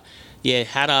end. But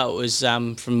Hatta was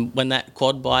from when that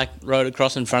quad bike rode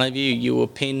across in front of you, you were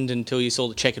pinned until you saw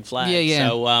the checkered flag.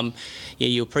 So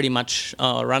you were pretty much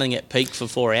running at peak for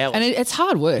 4 hours. And it's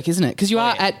hard work, isn't it? Because you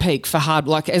are at peak for hard,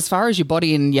 like as far as your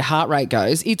body and your heart rate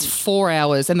goes, it's 4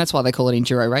 hours, and that's why they call it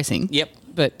enduro racing.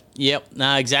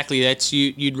 No, exactly. That's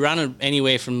you'd run it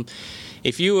anywhere from,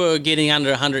 if you were getting under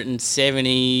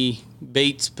 170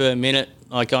 beats per minute,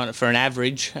 like for an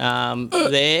average,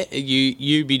 there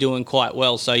you'd be doing quite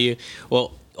well. So you'd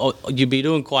be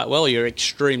doing quite well. You're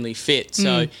extremely fit.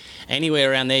 So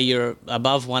anywhere around there, you're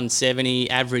above 170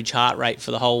 average heart rate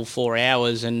for the whole 4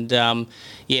 hours, and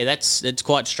that's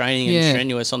quite straining and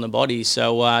strenuous on the body.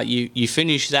 So you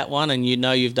finish that one, and you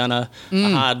know you've done a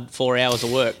hard 4 hours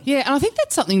of work. Yeah, and I think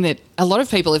that's something that a lot of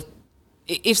people,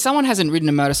 if someone hasn't ridden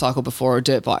a motorcycle before or a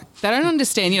dirt bike, they don't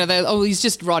understand, he's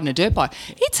just riding a dirt bike.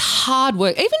 It's hard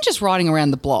work. Even just riding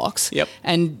around the blocks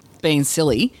and being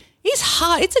silly is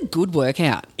hard. It's a good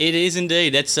workout. It is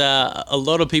indeed. That's a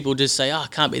lot of people just say,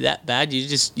 it can't be that bad.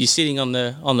 You're sitting on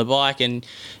the bike and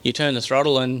you turn the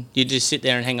throttle and you just sit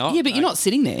there and hang on. Yeah, but you're not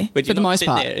sitting there for the most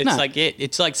part.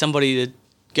 It's like somebody that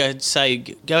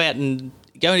go out and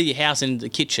go into your house into the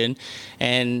kitchen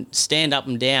and stand up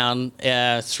and down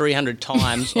 300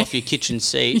 times off your kitchen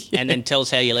seat and then tell us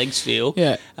how your legs feel.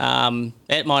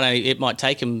 It might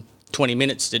take them 20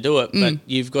 minutes to do it, but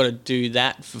you've got to do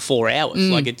that for 4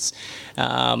 hours. Like it's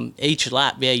each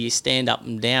lap, you stand up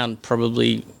and down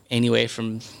probably anywhere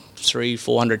from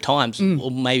 300-400 times or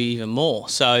maybe even more.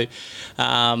 So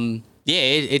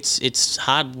it's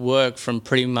hard work from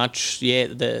pretty much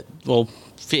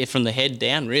from the head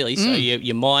down, really. So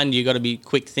your mind, you've got to be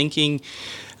quick thinking.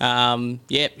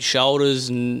 Shoulders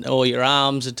and all your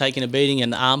arms are taking a beating,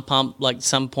 and the arm pump, like at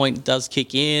some point, does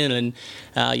kick in, and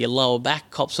your lower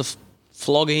back cops are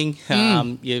flogging.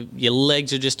 Your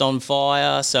legs are just on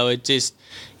fire. So it just,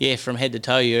 from head to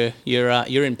toe,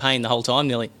 you're in pain the whole time,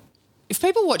 nearly. If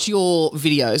people watch your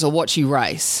videos or watch you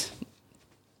race,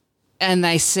 and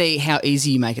they see how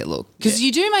easy you make it look, because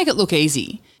you do make it look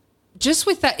easy. Just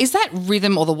with that, is that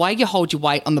rhythm or the way you hold your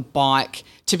weight on the bike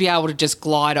to be able to just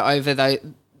glide over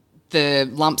the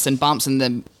lumps and bumps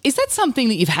is that something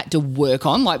that you've had to work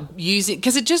on, like use it?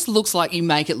 Because it just looks like you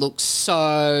make it look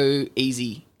so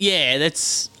easy. Yeah,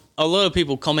 that's a lot of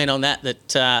people comment on that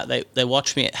they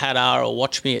watch me at Hatta or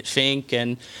watch me at Fink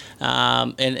and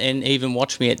even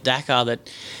watch me at Dakar, that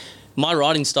my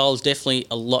riding style is definitely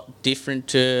a lot different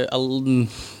to a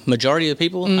majority of the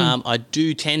people. I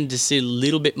do tend to see a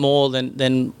little bit more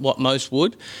than what most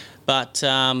would. But,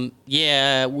 I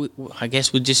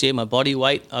guess with just my body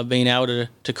weight, I've been able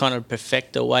to kind of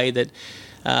perfect a way that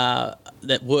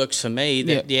that works for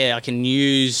me. I can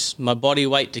use my body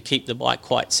weight to keep the bike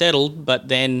quite settled, but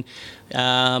then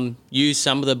use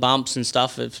some of the bumps and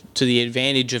stuff to the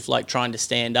advantage of like trying to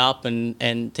stand up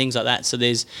and things like that. So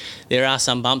there are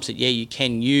some bumps that you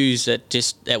can use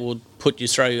that will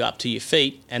throw you up to your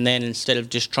feet, and then instead of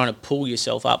just trying to pull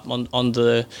yourself up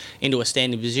into a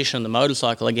standing position on the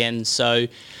motorcycle again. So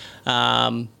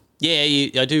I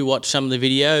do watch some of the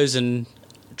videos, and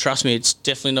trust me, it's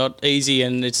definitely not easy,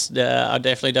 and I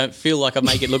definitely don't feel like I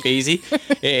make it look easy.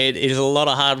 It is a lot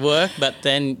of hard work, but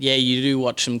then you do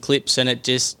watch some clips, and it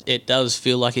does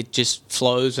feel like it just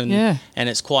flows and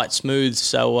it's quite smooth.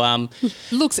 So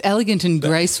looks elegant and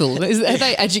graceful. Are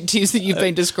they adjectives that you've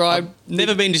been described? I've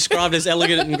never been described as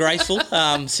elegant and graceful.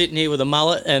 Sitting here with a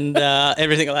mullet and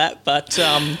everything like that, but.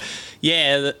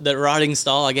 The riding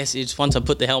style, I guess, it's once I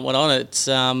put the helmet on, it's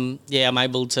I'm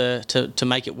able to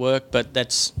make it work. But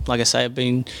that's, like I say, I've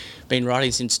been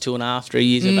riding since 2.5-3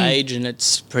 years of age, and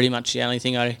it's pretty much the only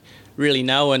thing I really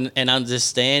know and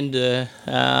understand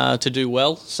to do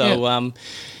well. So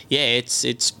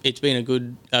it's been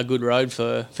a good road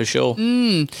for sure.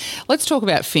 Let's talk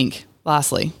about Fink,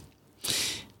 lastly.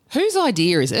 Whose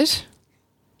idea is it?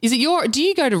 Is it do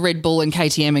you go to Red Bull and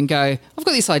KTM and go, I've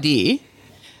got this idea.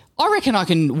 I reckon I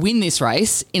can win this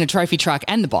race in a trophy truck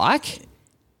and the bike.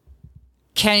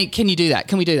 Can you do that?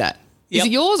 Can we do that? Yep. Is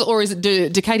it yours, or is it do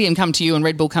KTM come to you and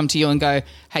Red Bull come to you and go,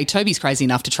 hey, Toby's crazy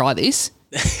enough to try this?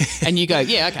 And you go,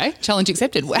 yeah, okay, challenge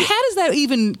accepted. How does that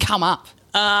even come up?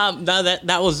 No,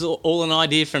 that was all an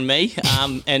idea from me.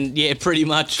 And yeah, pretty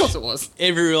much. Of course it was.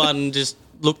 Everyone just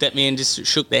looked at me and just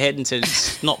shook their head and said,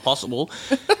 it's not possible.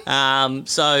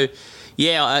 So,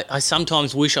 yeah, I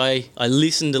sometimes wish I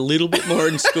listened a little bit more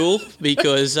in school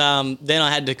because then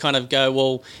I had to kind of go,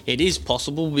 well, it is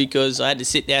possible, because I had to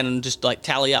sit down and just like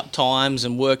tally up times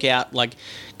and work out like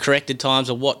corrected times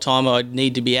of what time I'd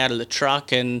need to be out of the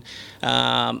truck and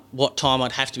what time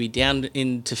I'd have to be down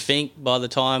into Fink by the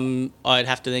time I'd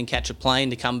have to then catch a plane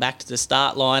to come back to the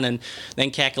start line, and then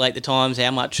calculate the times,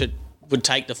 how much it would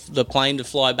take the plane to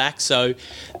fly back. So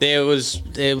there was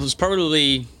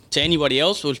probably, to anybody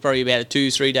else, it was probably about a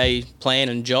 2-3 day plan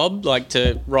and job, like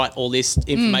to write all this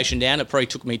information down. It probably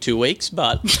took me 2 weeks,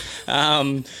 but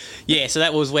yeah, so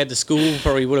that was where the school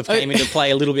probably would have came into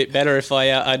play a little bit better if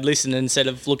I'd listened instead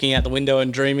of looking out the window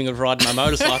and dreaming of riding my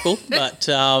motorcycle. But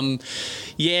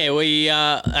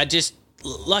yeah, I just,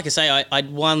 like I say, I'd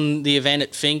won the event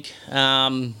at Fink,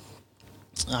 I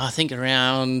think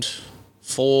around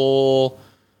four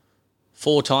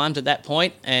times at that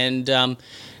point, and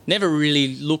never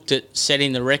really looked at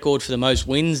setting the record for the most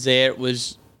wins there. It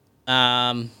was,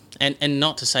 and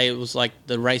not to say it was like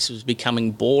the race was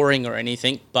becoming boring or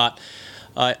anything, but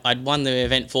I'd won the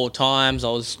event 4 times. I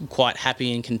was quite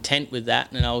happy and content with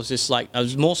that, and I was just like, I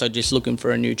was more so just looking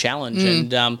for a new challenge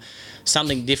and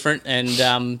something different,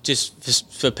 and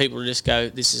just for people to just go,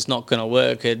 this is not going to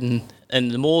work, and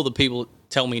the more the people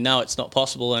tell me no, it's not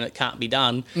possible and it can't be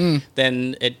done,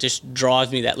 then it just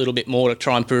drives me that little bit more to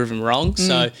try and prove them wrong.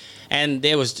 So, and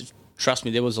trust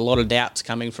me, there was a lot of doubts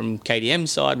coming from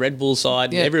KTM's side, Red Bull's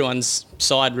side, everyone's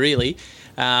side really.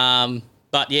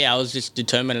 But yeah, I was just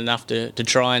determined enough to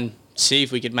try and see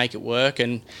if we could make it work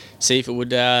and see if it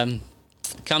would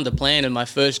come to plan. In my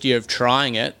first year of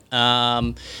trying it,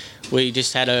 we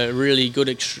just had a really good,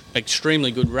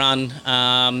 extremely good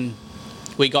run.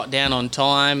 We got down on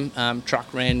time,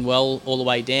 truck ran well all the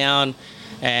way down,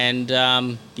 and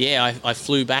I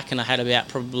flew back and I had about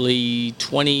probably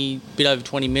bit over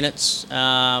 20 minutes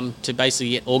to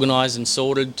basically get organised and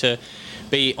sorted to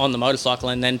be on the motorcycle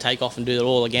and then take off and do it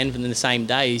all again within the same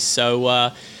day.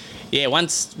 So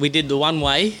once we did the one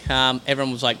way,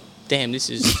 everyone was like, damn, this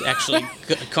is actually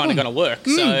kind of going to work.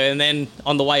 So, and then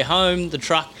on the way home, the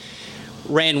truck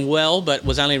ran well, but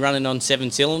was only running on 7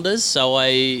 cylinders. So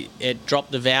it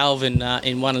dropped the valve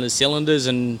in one of the cylinders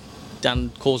and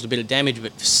caused a bit of damage.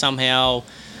 But somehow,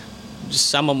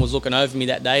 someone was looking over me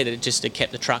that day that it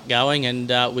kept the truck going,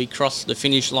 and we crossed the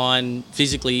finish line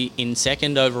physically in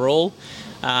second overall,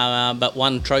 but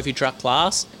won trophy truck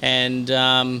class, and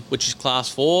which is class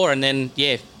 4. And then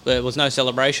there was no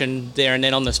celebration there and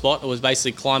then on the spot. It was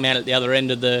basically climb out at the other end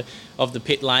of the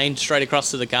pit lane, straight across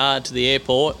to the car to the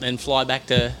airport, and fly back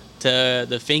to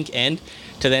the Fink end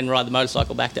to then ride the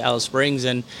motorcycle back to Alice Springs.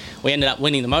 And we ended up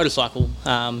winning the motorcycle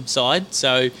side.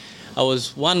 So I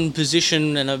was one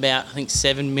position and about, I think,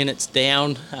 7 minutes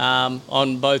down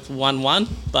on both 1-1.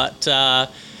 But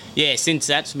since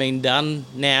that's been done,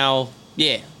 now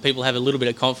people have a little bit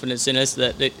of confidence in us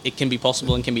that it can be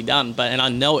possible and can be done. And I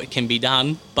know it can be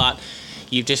done, but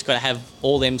you've just got to have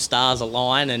all them stars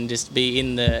align and just be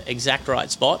in the exact right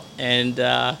spot. And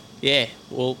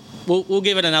we'll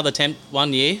give it another attempt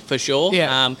 1 year for sure.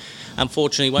 Yeah.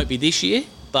 Unfortunately, it won't be this year,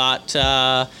 but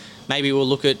maybe we'll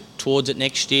look towards it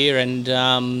next year.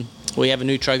 And we have a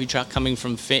new trophy truck coming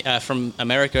from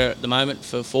America at the moment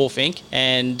for Fink,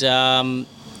 and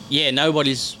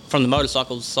nobody's from the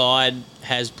motorcycle side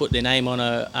has put their name on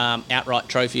a outright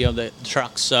trophy of the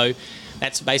trucks. So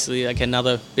that's basically like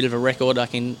another bit of a record I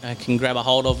can grab a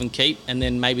hold of and keep, and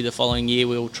then maybe the following year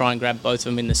we'll try and grab both of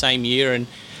them in the same year and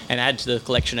add to the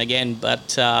collection again. But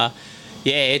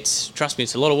trust me,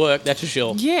 it's a lot of work, that's for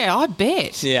sure. Yeah, I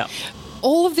bet. Yeah.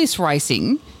 All of this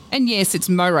racing, and yes, it's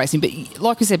motor racing, but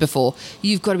like we said before,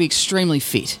 you've got to be extremely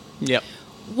fit. Yep.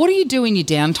 What do you do in your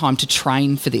downtime to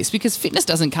train for this? Because fitness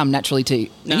doesn't come naturally to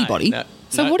anybody.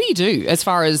 So what do you do as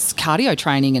far as cardio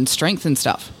training and strength and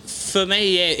stuff? For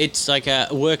me, it's like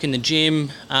work in the gym.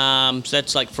 So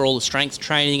that's like for all the strength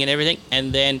training and everything.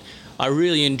 And then I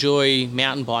really enjoy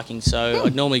mountain biking. So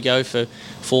I'd normally go for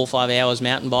 4 or 5 hours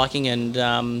mountain biking and,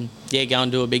 go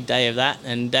and do a big day of that.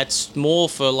 And that's more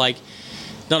for like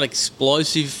not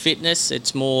explosive fitness.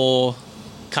 It's more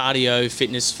cardio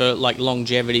fitness for like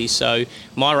longevity. So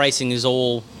my racing is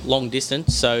all long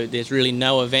distance. So there's really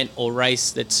no event or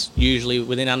race that's usually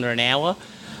within under an hour.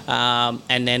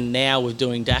 And then now with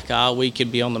doing Dakar, we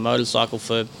could be on the motorcycle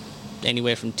for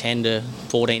anywhere from 10 to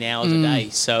 14 hours a day.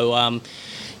 So,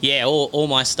 all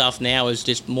my stuff now is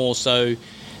just more so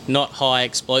not high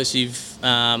explosive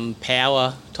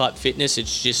power type fitness.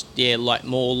 It's just, like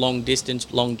more long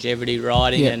distance, longevity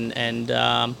riding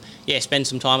and spend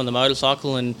some time on the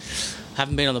motorcycle. And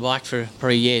haven't been on the bike for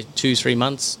probably 2-3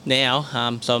 months now.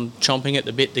 So I'm chomping at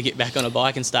the bit to get back on a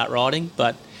bike and start riding.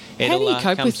 But how do you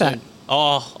cope with that?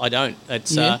 Oh, I don't.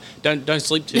 It's don't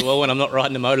sleep too well when I'm not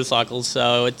riding a motorcycle.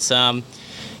 So it's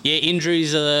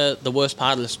injuries are the worst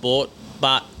part of the sport,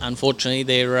 but unfortunately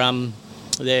they're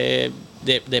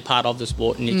part of the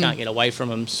sport and you can't get away from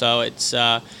them. So it's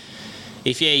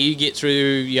if you get through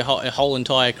your whole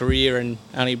entire career and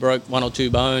only broke 1 or 2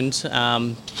 bones,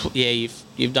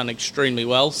 you've done extremely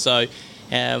well. So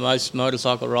most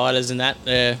motorcycle riders in that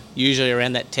usually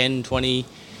around that 10-20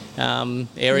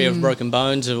 area of broken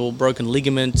bones or broken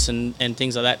ligaments and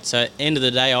things like that. So at the end of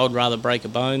the day, I would rather break a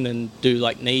bone than do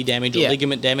like knee damage or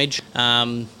ligament damage.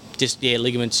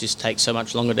 Ligaments just take so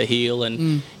much longer to heal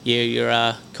and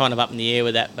you're kind of up in the air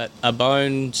with that. But a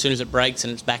bone, as soon as it breaks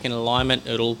and it's back in alignment,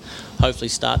 it'll hopefully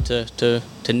start to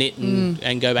knit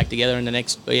and go back together in the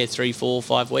next 3, 4,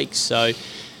 5 weeks. So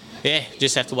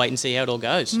just have to wait and see how it all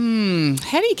goes.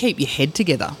 How do you keep your head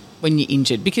together when you're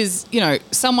injured? Because,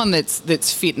 someone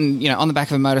that's fit and, on the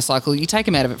back of a motorcycle, you take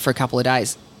them out of it for a couple of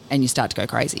days and you start to go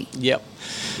crazy. Yep.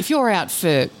 If you're out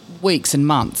for weeks and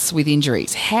months with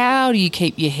injuries, how do you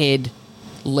keep your head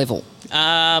level?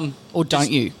 Or don't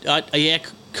you?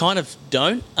 Kind of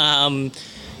don't.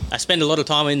 I spend a lot of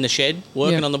time in the shed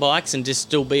working on the bikes and just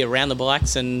still be around the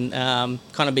bikes and kind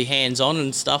of be hands-on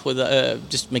and stuff with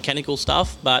just mechanical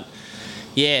stuff. But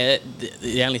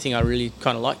the only thing I really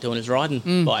kind of like doing is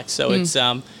riding bikes. So it's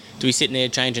to be sitting there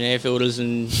changing air filters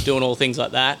and doing all things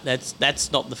like that.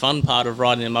 That's not the fun part of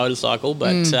riding a motorcycle.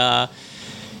 But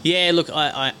look,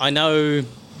 I know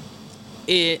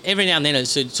every now and then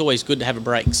it's always good to have a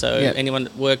break. So anyone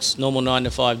that works normal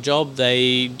 9-to-5 job,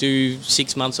 they do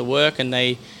 6 months of work and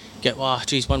they go,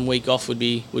 1 week off would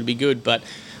be good. But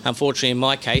unfortunately, in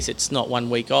my case, it's not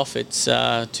 1 week off. It's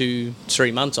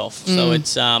 2-3 months off. So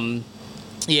it's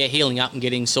healing up and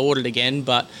getting sorted again.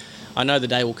 But I know the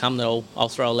day will come that I'll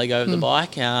throw a leg over the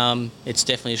bike. It's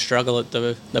definitely a struggle at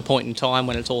the point in time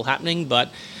when it's all happening.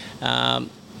 But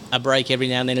a break every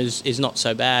now and then is not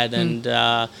so bad.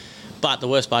 And but the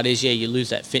worst part is, you lose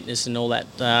that fitness and all that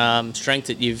strength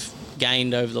that you've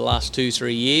gained over the last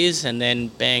 2-3 years, and then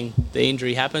bang, the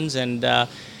injury happens, and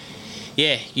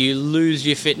you lose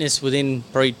your fitness within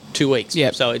probably 2 weeks.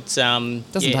 Yep. So it's doesn't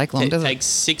take long, does it? It takes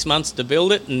 6 months to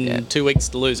build it and 2 weeks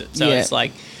to lose it. So it's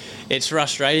like, it's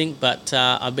frustrating, but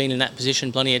I've been in that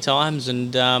position plenty of times,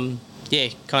 and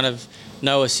kind of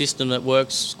know a system that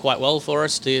works quite well for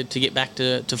us to get back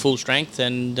to full strength,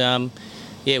 and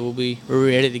we'll be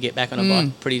ready to get back on a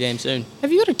bike pretty damn soon.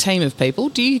 Have you got a team of people?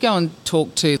 Do you go and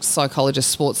talk to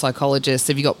psychologists, sports psychologists?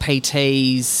 Have you got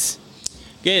PTs?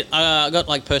 Yeah, I got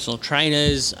like personal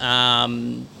trainers,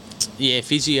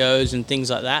 physios and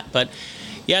things like that. But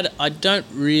I don't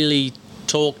really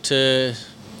talk to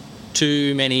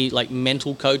too many like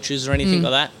mental coaches or anything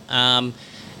like that.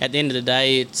 At the end of the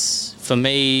day, it's for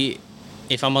me.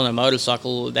 If I'm on a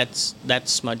motorcycle,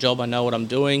 that's my job. I know what I'm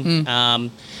doing.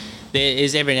 There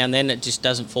is every now and then it just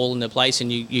doesn't fall into place,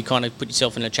 and you kind of put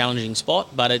yourself in a challenging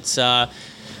spot. But it's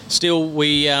still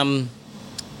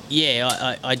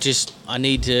I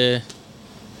need to.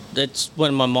 That's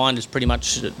when my mind is pretty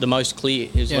much the most clear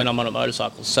is when I'm on a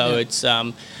motorcycle. So it's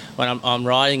when I'm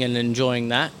riding and enjoying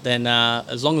that. Then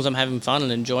as long as I'm having fun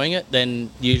and enjoying it, then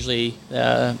usually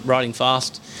riding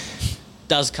fast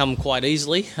does come quite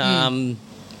easily.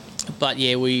 But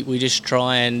we just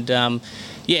try and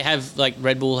have like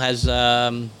Red Bull has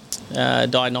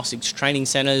diagnostics training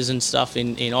centres and stuff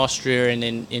in Austria and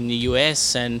in the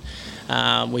US, and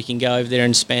we can go over there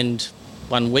and spend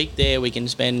 1 week there. We can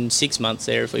spend 6 months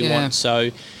there if we want.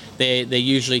 So they're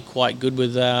usually quite good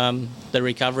with the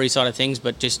recovery side of things,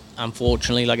 but just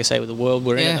unfortunately, like I say, with the world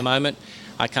we're in at the moment,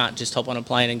 I can't just hop on a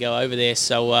plane and go over there.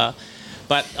 So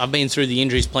but I've been through the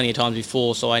injuries plenty of times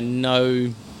before, so I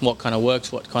know what kind of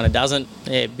works, what kind of doesn't.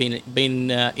 Been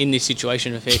in this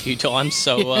situation a fair few times,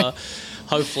 so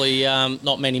hopefully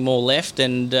not many more left,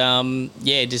 and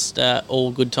just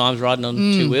all good times riding on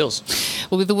 2 wheels.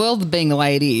 Well, with the world being the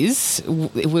way it is,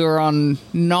 we're on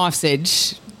knife's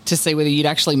edge to see whether you'd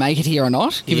actually make it here or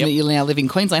not, given that you now live in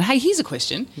Queensland. Hey, here's a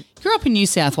question. You grew up in New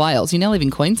South Wales. You now live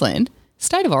in Queensland.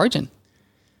 State of origin.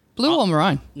 Blue or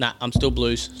maroon? Nah, I'm still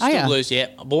Blues. Oh, Still Blues, yeah.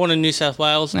 Born in New South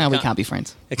Wales. No, we can't be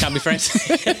friends. It can't be friends.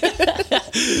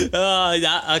 Oh,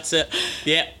 that's it.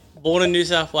 Yeah, born in New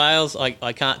South Wales.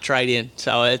 I can't trade in.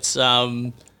 So it's...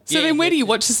 So then where do you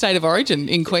watch the State of Origin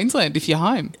in Queensland if you're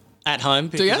home? At home.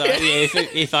 Do you?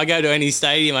 If I go to any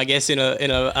stadium, I guess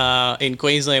in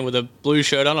Queensland with a blue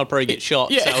shirt on, I'll probably get shot.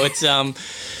 Yeah. So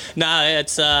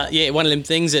it's one of them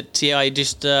things that I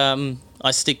just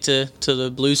I stick to the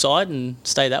blue side and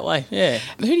stay that way. Yeah.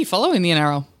 Who do you follow in the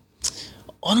NRL?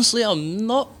 Honestly, I'm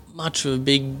not much of a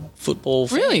big football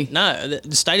fan. Really? No.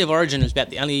 The State of Origin is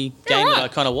about the only game that I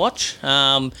kind of watch.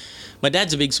 My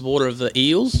dad's a big supporter of the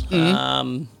Eels.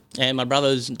 And my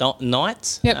brother's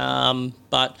Knights. Yep.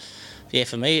 But yeah,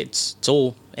 for me, it's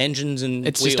all engines and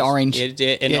it's wheels. Just orange.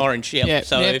 Orange. Yeah. Yep.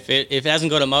 So if it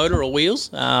hasn't got a motor or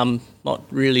wheels, not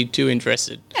really too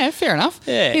interested. Yeah, fair enough.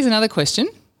 Yeah. Here's another question: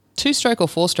 2-stroke or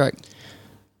 4-stroke?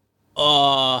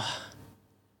 Oh,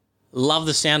 love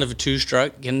the sound of a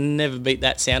 2-stroke. Can never beat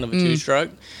that sound of a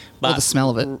 2-stroke. But or the smell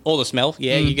of it. Or the smell,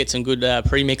 yeah. You get some good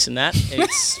pre-mix in that.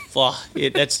 It's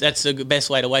that's the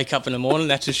best way to wake up in the morning,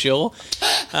 that's for sure.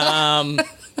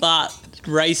 But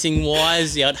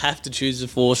racing-wise, I'd have to choose the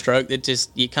 4-stroke. That just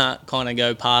you can't kind of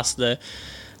go past the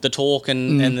torque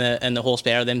and the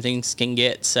horsepower them things can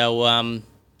get. So I've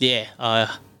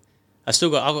got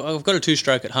a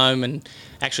 2-stroke at home, and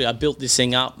actually I built this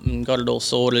thing up and got it all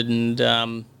sorted,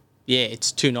 and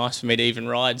it's too nice for me to even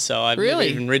ride, so I've never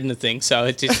even ridden the thing. So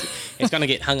it's going to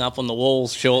get hung up on the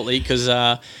walls shortly because,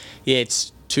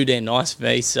 it's too damn nice for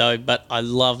me. So, but I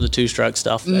love the 2-stroke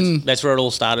stuff. That's where it all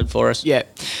started for us. Yeah.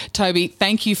 Toby,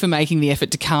 thank you for making the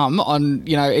effort to come on.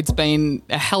 It's been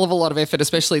a hell of a lot of effort,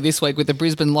 especially this week with the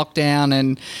Brisbane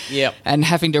lockdown and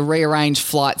having to rearrange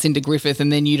flights into Griffith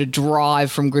and then you to drive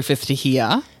from Griffith to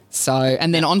here. So,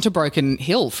 and then on to Broken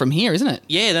Hill from here, isn't it?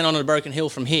 Yeah, then on to Broken Hill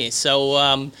from here.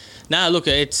 So,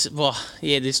 this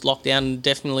lockdown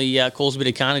definitely caused a bit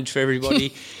of carnage for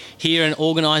everybody here and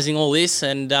organising all this.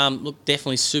 And,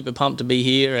 definitely super pumped to be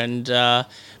here and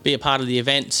be a part of the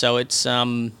event. So it's,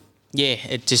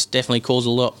 it just definitely caused a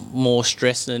lot more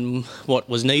stress than what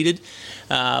was needed.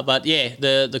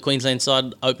 The Queensland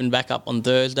side opened back up on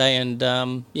Thursday and,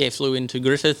 flew into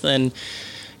Griffith and...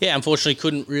 Yeah, unfortunately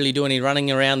couldn't really do any running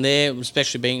around there,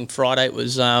 especially being Friday. It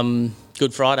was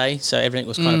Good Friday, so everything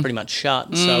was kind of pretty much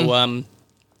shut. So,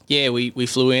 we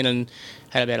flew in and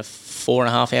had about a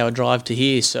 4.5 hour drive to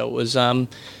here. So it was, other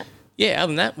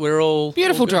than that, we're all...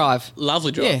 Beautiful drive.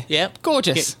 Lovely drive. Yeah.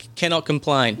 Gorgeous. Cannot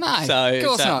complain. No, of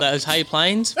course not. Those hay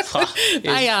planes...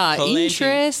 they are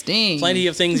interesting. Plenty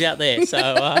of things out there.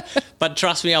 So, but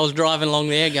trust me, I was driving along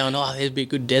there going, there'd be a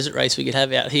good desert race we could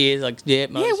have out here.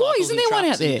 Why isn't there one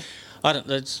out there?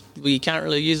 We can't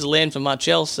really use the land for much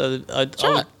else. So I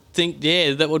would think,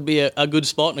 that would be a good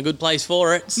spot and a good place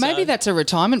for it. Maybe that's a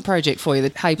retirement project for you,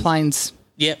 the hay planes...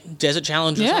 Yeah, Desert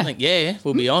Challenge or something. Yeah,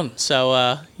 we'll be on.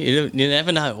 So you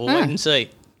never know. We'll wait and see.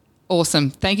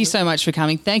 Awesome. Thank you so much for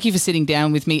coming. Thank you for sitting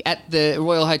down with me at the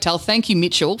Royal Hotel. Thank you,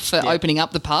 Mitchell, for opening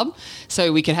up the pub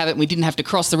so we could have it and we didn't have to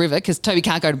cross the river because Toby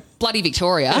can't go to bloody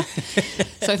Victoria.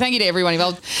 So thank you to everyone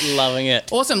involved. Loving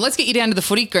it. Awesome. Let's get you down to the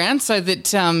footy ground so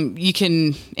that you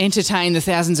can entertain the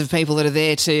thousands of people that are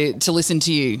there to listen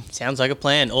to you. Sounds like a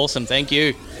plan. Awesome. Thank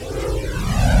you.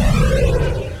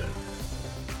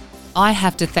 I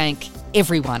have to thank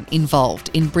everyone involved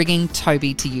in bringing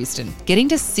Toby to Euston. Getting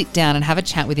to sit down and have a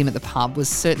chat with him at the pub was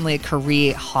certainly a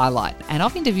career highlight, and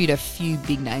I've interviewed a few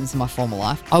big names in my former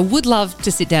life. I would love to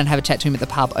sit down and have a chat to him at the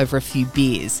pub over a few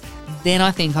beers. Then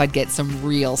I think I'd get some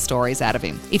real stories out of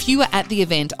him. If you were at the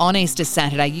event on Easter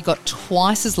Saturday, you got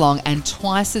twice as long and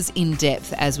twice as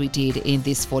in-depth as we did in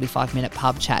this 45-minute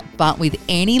pub chat. But with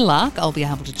any luck, I'll be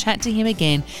able to chat to him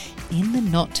again in the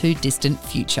not-too-distant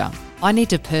future. I need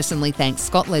to personally thank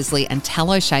Scott Leslie and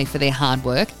Tal O'Shea for their hard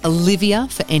work, Olivia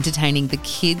for entertaining the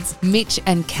kids, Mitch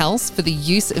and Kels for the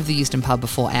use of the Euston Pub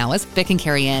before hours, Beck and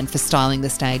Kerry Ann for styling the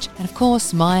stage, and of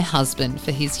course my husband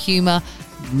for his humour,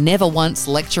 never once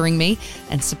lecturing me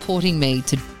and supporting me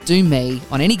to do me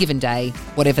on any given day,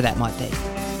 whatever that might be.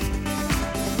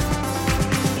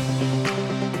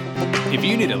 If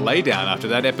you need a lay down after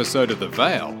that episode of The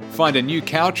Vale, find a new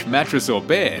couch, mattress or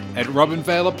bed at Robin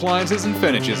Vale Appliances and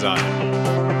Furniture Zone.